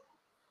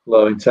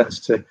low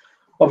intensity.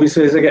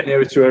 Obviously, as I get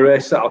nearer to a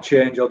race, that'll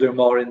change. I'll do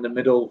more in the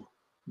middle,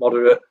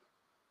 moderate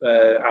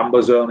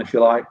amber zone, if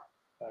you like.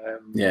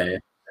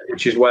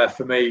 Which is where,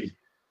 for me,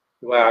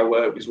 the way I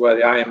work is where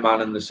the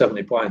Ironman and the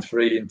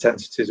 70.3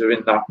 intensities are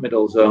in that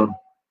middle zone.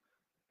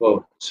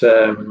 But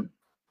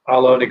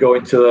I'll only go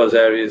into those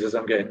areas as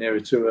I'm getting nearer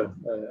to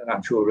an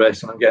actual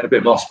race, and I'm getting a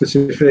bit more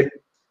specific.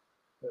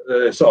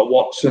 The sort of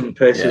watts and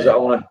paces that I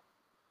want to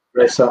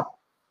race at.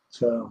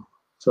 So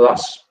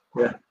that's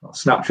a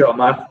snapshot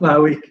of my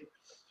week.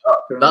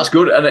 That's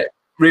good, and it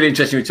really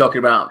interesting. We're talking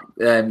about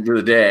the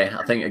other day.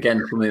 I think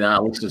again something that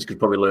our listeners could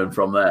probably learn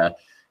from there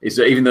is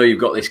that even though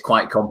you've got this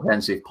quite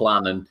comprehensive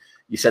plan, and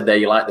you said there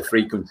you like the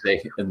frequency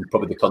and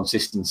probably the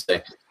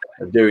consistency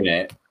of doing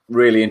it,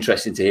 really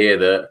interesting to hear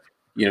that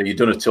you've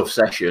done a tough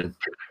session.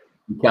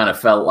 You kind of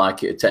felt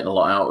like it had taken a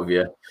lot out of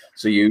you,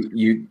 so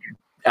you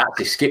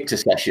actually skipped a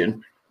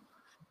session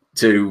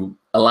to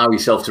allow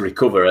yourself to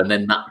recover, and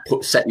then that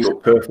set you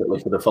up perfectly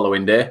for the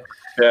following day.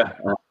 Yeah.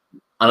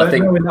 And I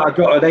think I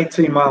got an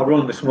 18-mile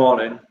run this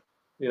morning.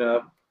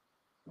 You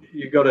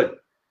got to.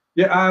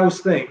 Yeah, I always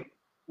think,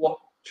 what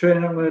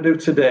training I'm going to do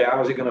today,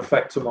 how is it going to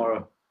affect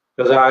tomorrow?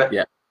 Because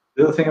the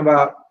other thing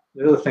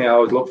I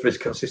always look for is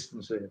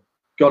consistency.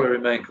 Got to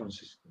remain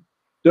consistent.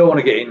 Don't want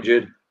to get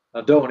injured.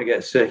 I don't want to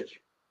get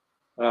sick.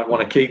 I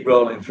want to keep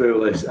rolling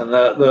through this, and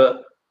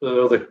the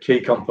other key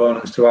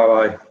components to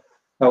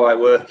how I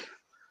work.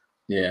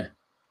 Yeah,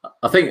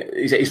 I think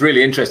it's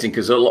really interesting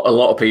because a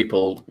lot of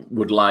people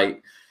would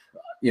like,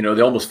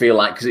 they almost feel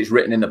like because it's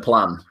written in the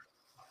plan,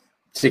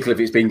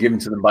 particularly if it's been given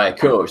to them by a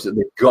coach, that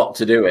they've got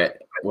to do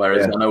it.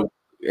 Whereas I know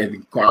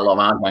in quite a lot of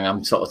our gang,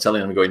 I'm sort of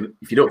telling them, going,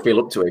 if you don't feel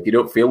up to it, if you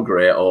don't feel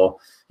great, or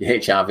your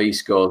HRV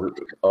score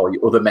or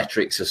your other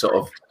metrics are sort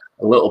of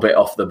a little bit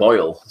off the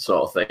boil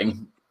sort of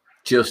thing,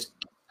 just,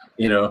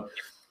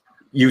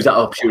 use that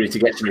opportunity to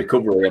get some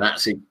recovery and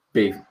actually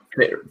be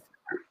fit,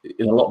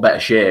 in a lot better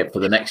shape for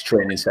the next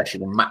training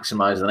session and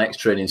maximize the next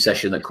training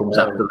session that comes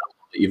after that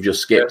you've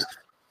just skipped.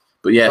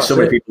 But yeah, so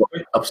many people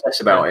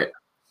obsess about it.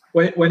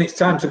 When it's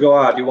time to go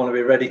hard, you want to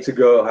be ready to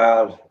go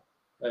hard.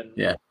 And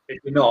if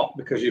you're not,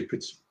 because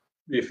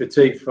you're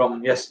fatigued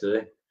from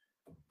yesterday,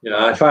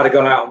 if I'd have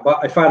gone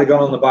out, if I'd have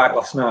gone on the bike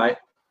last night,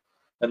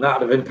 and that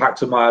would have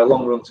impacted my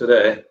long run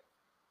today,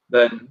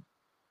 then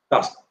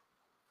that's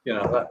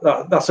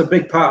that's a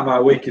big part of my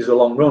week is a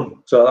long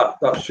run. So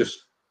that's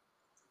just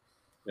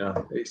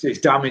it's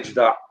damaged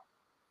that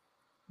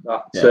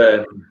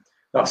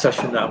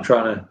session that I'm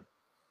trying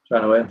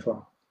to aim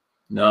for.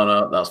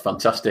 No, that's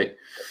fantastic.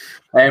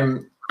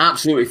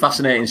 Absolutely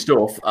fascinating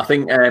stuff. I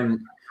think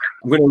I'm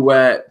going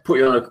to put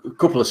you on a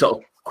couple of sort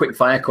of quick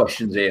fire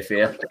questions here for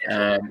you.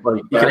 Well,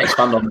 you can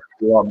expand on it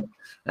if you want.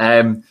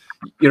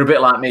 You're a bit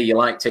like me. You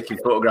like taking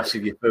photographs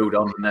of your food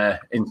on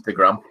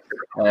Instagram.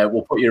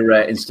 We'll put your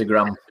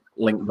Instagram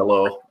link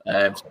below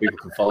so people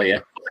can follow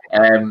you.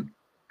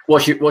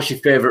 What's your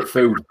favourite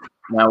food?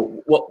 Now,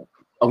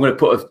 I'm going to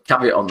put a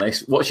caveat on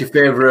this. What's your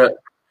favourite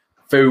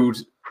food,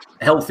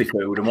 healthy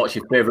food, and what's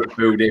your favourite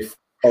food if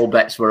all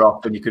bets were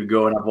off and you could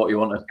go and have what you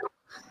wanted?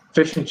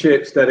 Fish and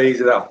chips, dead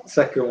easy, that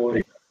second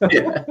one.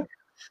 Yeah.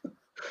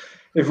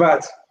 In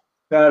fact,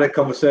 I had a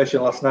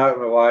conversation last night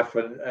with my wife,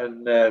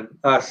 and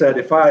I said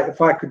if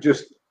I could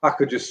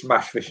just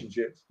smash fish and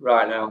chips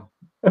right now.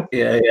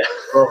 Yeah.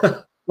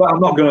 But I'm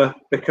not gonna,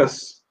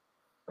 because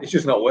it's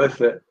just not worth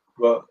it.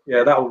 But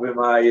yeah, that would be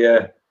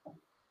my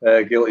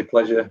guilty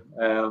pleasure,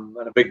 and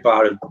a big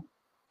bar of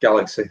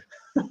Galaxy.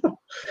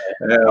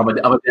 I'm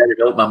a dairy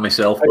milk man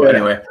myself, but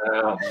anyway.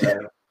 I'm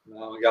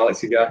a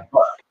Galaxy guy.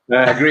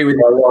 I agree with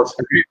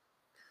you.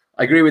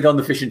 I agree with on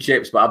the fish and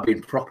chips, but I've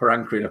been proper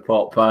anchoring a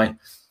pork pie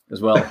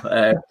as well.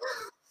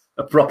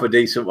 A proper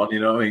decent one, you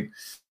know what I mean?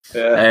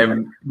 Yeah.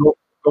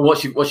 But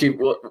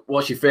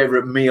what's your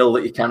favourite meal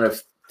that you kind of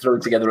throw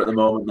together at the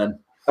moment then?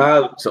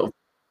 I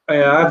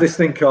have this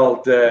thing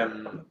called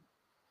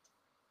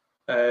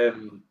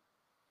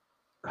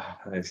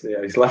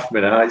it's left me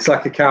now. It's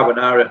like a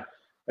carbonara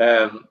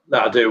that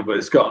I do, but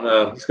it's got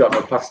no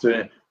pasta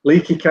in it.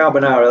 Leaky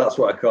carbonara, that's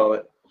what I call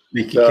it.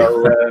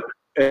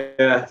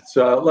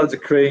 So loads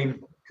of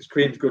cream, because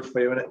cream's good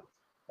for you, isn't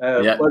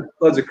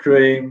Loads of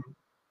cream,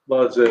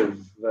 loads of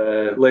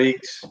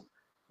leeks,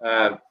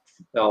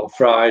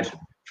 fried.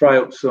 Fry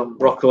up some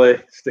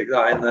broccoli, stick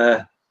that in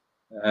there,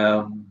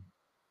 and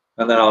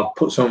then I'll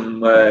put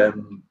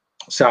some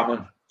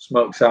salmon,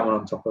 smoked salmon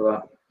on top of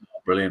that.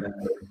 Brilliant.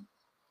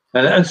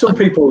 And some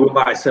people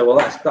might say, well,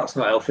 that's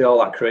not healthy,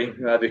 all that cream,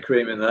 heavy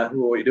cream in there.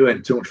 What are you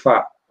doing? Too much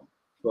fat.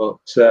 But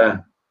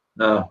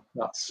no,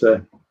 that's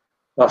the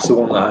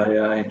one that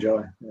I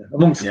enjoy. Yeah.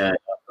 Amongst a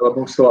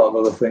lot of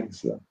other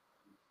things. So.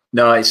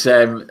 No, it's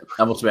I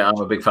must admit,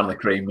 I'm a big fan of the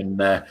cream, and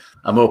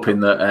I'm hoping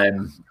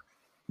that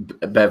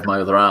Bev,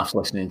 my other half,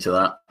 listening to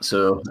that,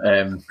 so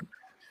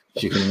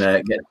she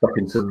can get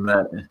chopping some.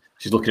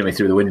 She's looking at me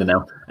through the window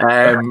now.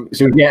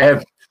 So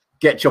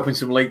get chopping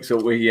some leeks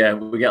up. We get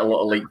a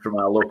lot of leek from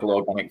our local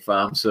organic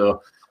farm,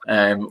 so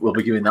we'll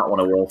be giving that one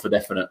a whirl for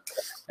definite.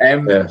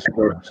 It's a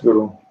good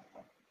one.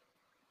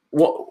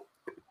 What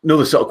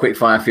another sort of quick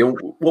fire for you?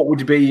 What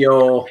would be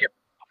your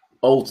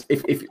old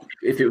if it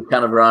was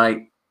kind of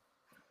right?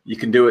 You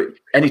can do it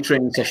any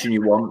training session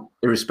you want,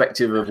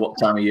 irrespective of what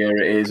time of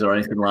year it is or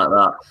anything like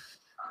that.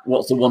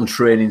 What's the one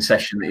training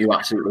session that you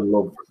absolutely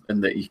love,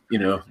 and that you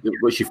know?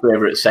 What's your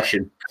favourite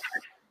session?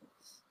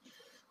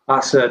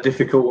 That's a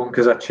difficult one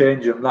because I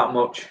change them that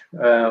much.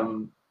 I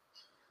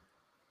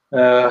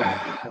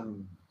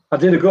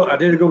did a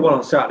good one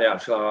on Saturday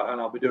actually, and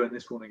I'll be doing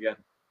this one again.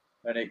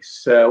 And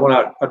it's when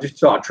I just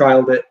sort of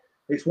trialled it.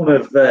 It's one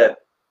of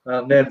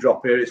name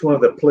drop here. It's one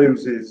of the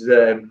Plough's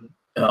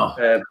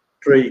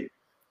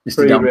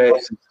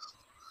pre-race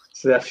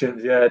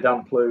sessions. Yeah,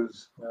 Dan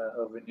Plough's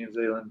over in New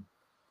Zealand,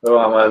 who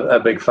I'm a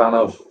big fan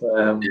of.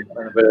 Anybody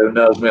who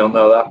knows me will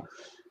know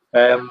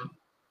that.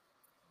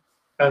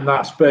 And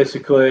that's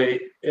basically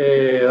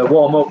a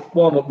warm-up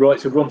row.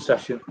 It's a run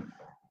session.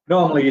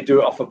 Normally you do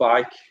it off a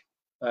bike,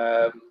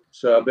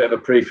 so a bit of a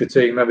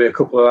pre-fatigue, maybe a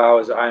couple of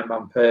hours at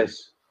Ironman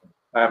pace,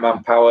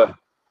 Ironman power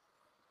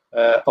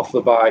off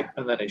the bike,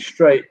 and then it's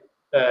straight.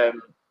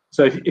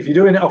 So if you're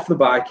doing it off the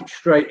bike, it's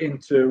straight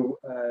into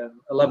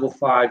a level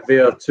 5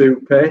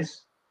 VO2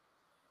 pace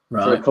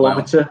for a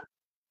kilometre,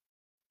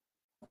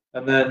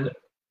 and then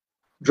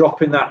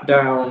dropping that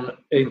down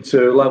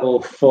into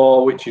level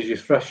 4, which is your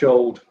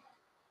threshold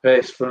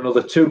pace, for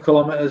another 2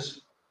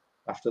 kilometres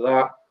after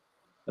that,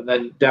 and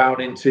then down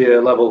into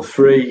your level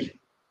 3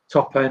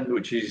 top end,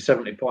 which is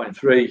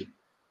 70.3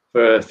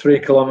 for 3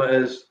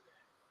 kilometres,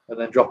 and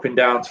then dropping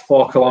down to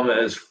 4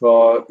 kilometres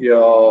for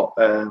your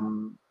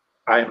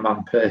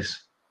Ironman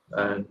pace,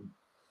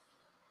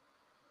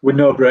 with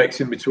no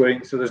breaks in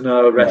between, so there's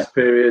no rest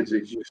periods.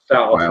 It's you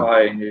start off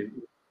high and you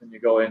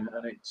go in,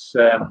 and it's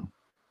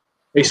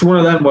one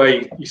of them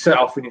where you set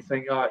off and you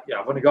think, oh, yeah,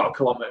 I've only got a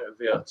kilometre of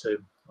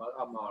VO2,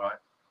 I'm all right.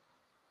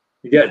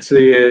 You get to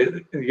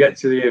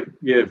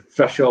your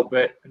threshold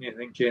bit, and you're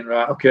thinking,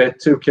 right, okay,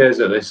 2Ks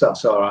of this,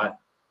 that's all right.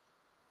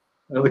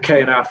 Another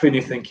K and a half in,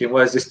 you're thinking,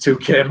 where's this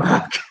 2K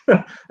mark?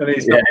 And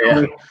it's not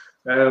coming.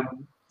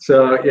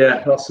 So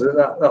yeah, that's a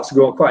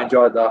good one. Quite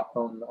enjoyed that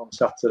on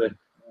Saturday.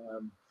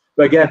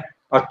 But again,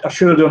 I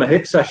should have done a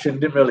HIIT session.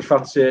 Didn't really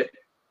fancy it.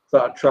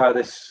 Thought I'd try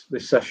this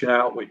session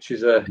out, which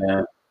is a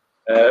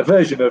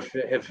version of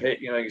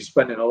HIIT. You know, you're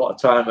spending a lot of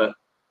time at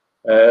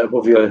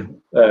above your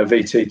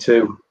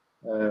VT2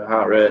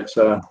 heart rate.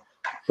 So,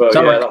 but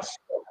that's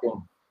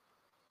fun.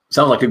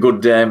 Sounds like a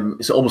good.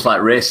 It's almost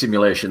like race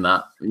simulation,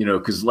 that, you know,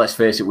 because let's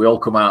face it, we all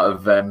come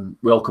off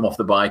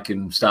the bike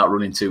and start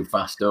running too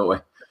fast, don't we?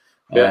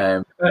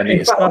 Yeah.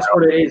 In fact, that's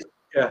what it is.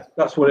 Yeah,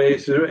 that's what it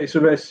is. It's a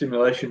race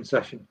simulation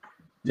session.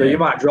 So you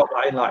might drop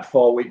that in like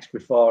 4 weeks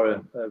before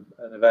an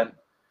event,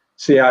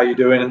 see how you're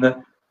doing,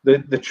 and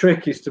the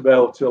trick is to be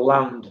able to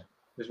land.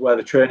 Is where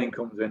the training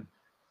comes in.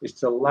 Is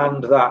to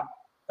land that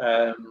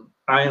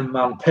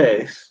Ironman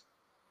pace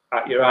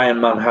at your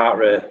Ironman heart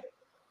rate.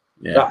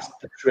 Yeah. That's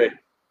the trick.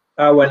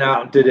 I went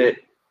out and did it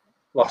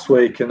last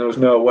week, and there was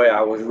no way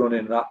I was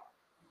running that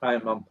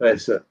Ironman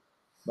pace at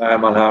my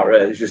Ironman heart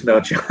rate. There's just no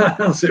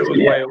chance. It was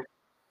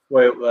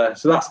way up there.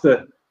 So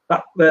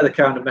they're the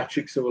kind of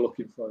metrics that we're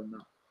looking for in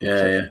that.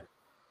 Yeah.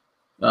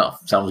 Oh,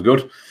 sounds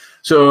good.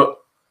 So,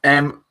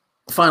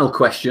 final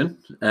question.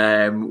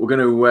 We're going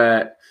to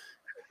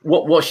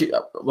we'll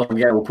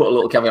put a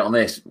little caveat on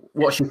this.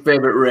 What's your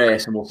favourite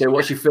race? And we'll say,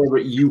 what's your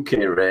favourite UK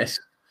race?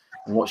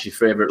 And what's your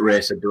favourite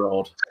race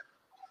abroad?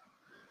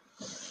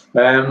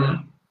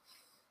 And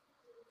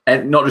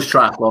not just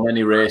triathlon,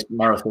 any race,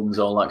 marathons,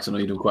 all that, because I know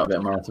you do quite a bit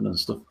of marathon and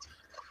stuff.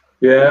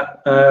 Yeah.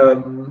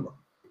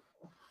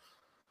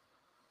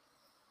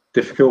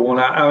 Difficult one.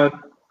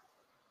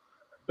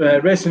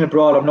 Racing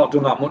abroad, I've not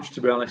done that much,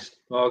 to be honest.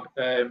 I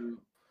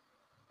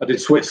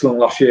did Switzerland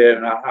last year,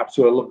 and I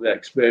absolutely loved the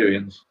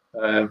experience.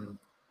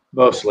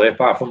 Mostly,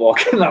 apart from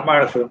walking that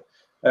marathon.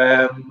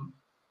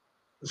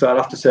 So I'd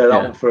have to say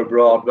that one for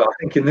abroad. But I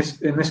think in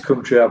this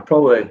country, I'll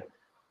probably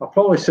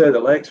say the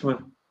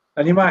Lakesman.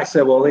 And you might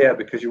say, well, yeah,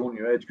 because you won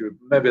your age group.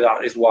 Maybe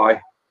that is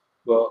why.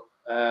 But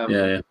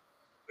a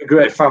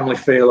great family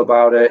feel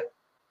about it.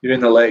 You're in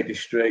the Lake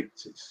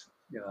District. It's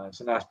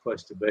a nice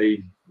place to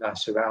be.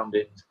 Nice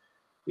surroundings.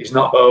 It's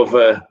not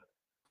over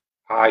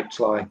hyped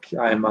like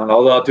Ironman.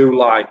 Although I do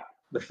like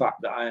the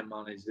fact that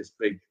Ironman is this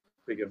big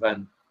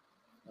event.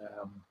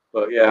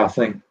 But yeah, I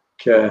think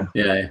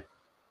yeah.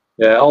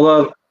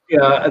 Although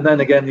and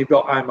then again you've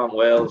got Ironman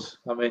Wales.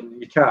 I mean,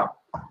 you can't.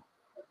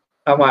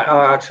 I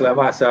might say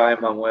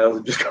Ironman Wales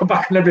and just go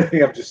back on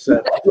everything I've just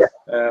said.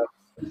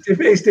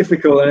 It's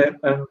difficult, isn't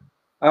it?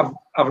 And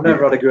I've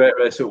never had a great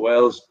race at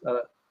Wales.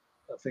 I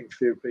think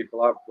few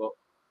people have, but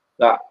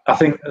that I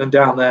think, and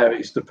down there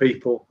it's the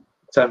people.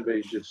 Tenby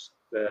is just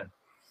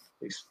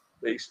it's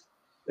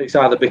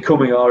either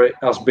becoming or it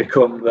has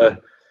become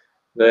the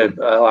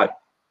like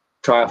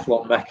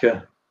triathlon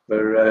mecca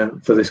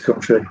for this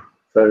country,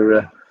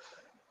 for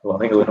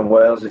England and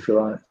Wales, if you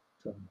like.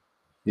 So.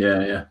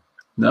 Yeah.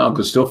 No,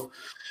 good stuff.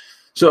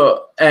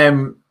 So,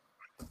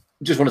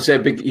 just want to say a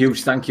big,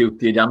 huge thank you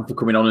to you, Dan, for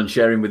coming on and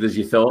sharing with us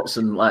your thoughts.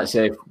 And like I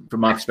say,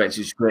 from my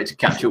perspective, it's great to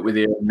catch up with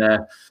you.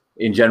 And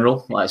in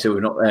general, like I say,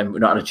 we've not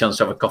had a chance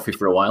to have a coffee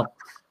for a while.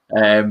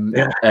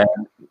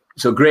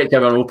 So great to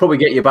have on. We'll probably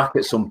get you back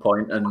at some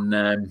point, and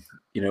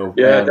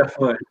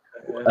definitely.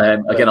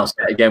 Again, I'll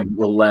say it again.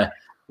 We'll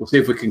see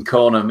if we can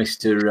corner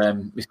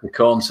Mr.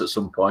 Corns at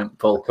some point,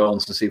 Paul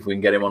Corns, and see if we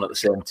can get him on at the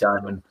same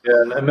time. And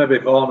maybe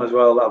Vaughan as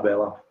well. That'll be a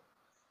laugh.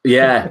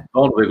 Yeah,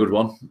 Vaughan will be a good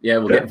one. Yeah,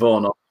 we'll get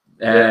Vaughan on.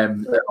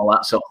 All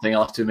that sort of thing.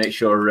 I'll have to make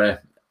sure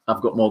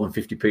I've got more than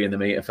 50p in the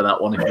meter for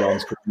that one if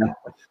Vaughan's coming.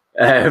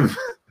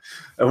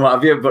 And what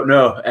have you? But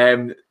no,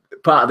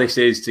 part of this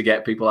is to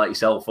get people like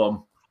yourself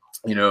on.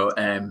 What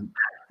I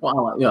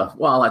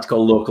like to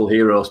call local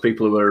heroes,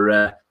 people who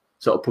are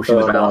sort of pushing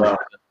the boundaries.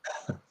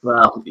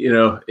 Well,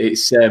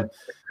 it's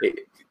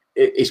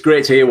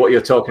great to hear what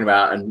you're talking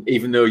about, and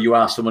even though you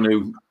are someone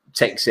who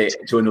takes it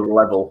to another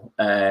level,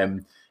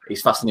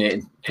 it's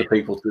fascinating for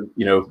people to,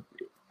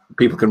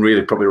 people can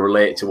really probably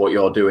relate to what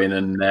you're doing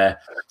and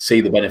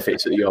see the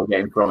benefits that you're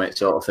getting from it,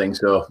 sort of thing.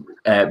 So,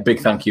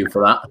 big thank you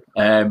for that.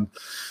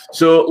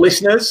 So,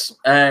 listeners,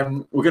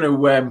 we're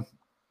going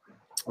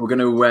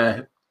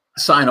to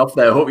sign off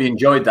there. I hope you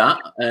enjoyed that.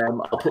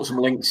 I'll put some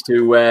links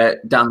to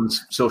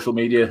Dan's social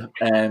media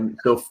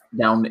stuff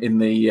down in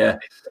the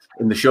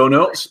show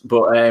notes.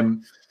 But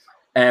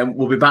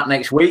we'll be back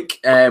next week.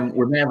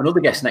 We may have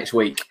another guest next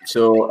week,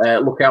 so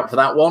look out for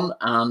that one.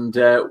 And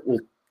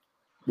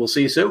we'll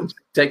see you soon.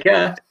 Take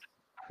care.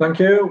 Thank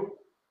you.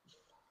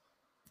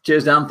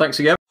 Cheers, Dan. Thanks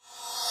again.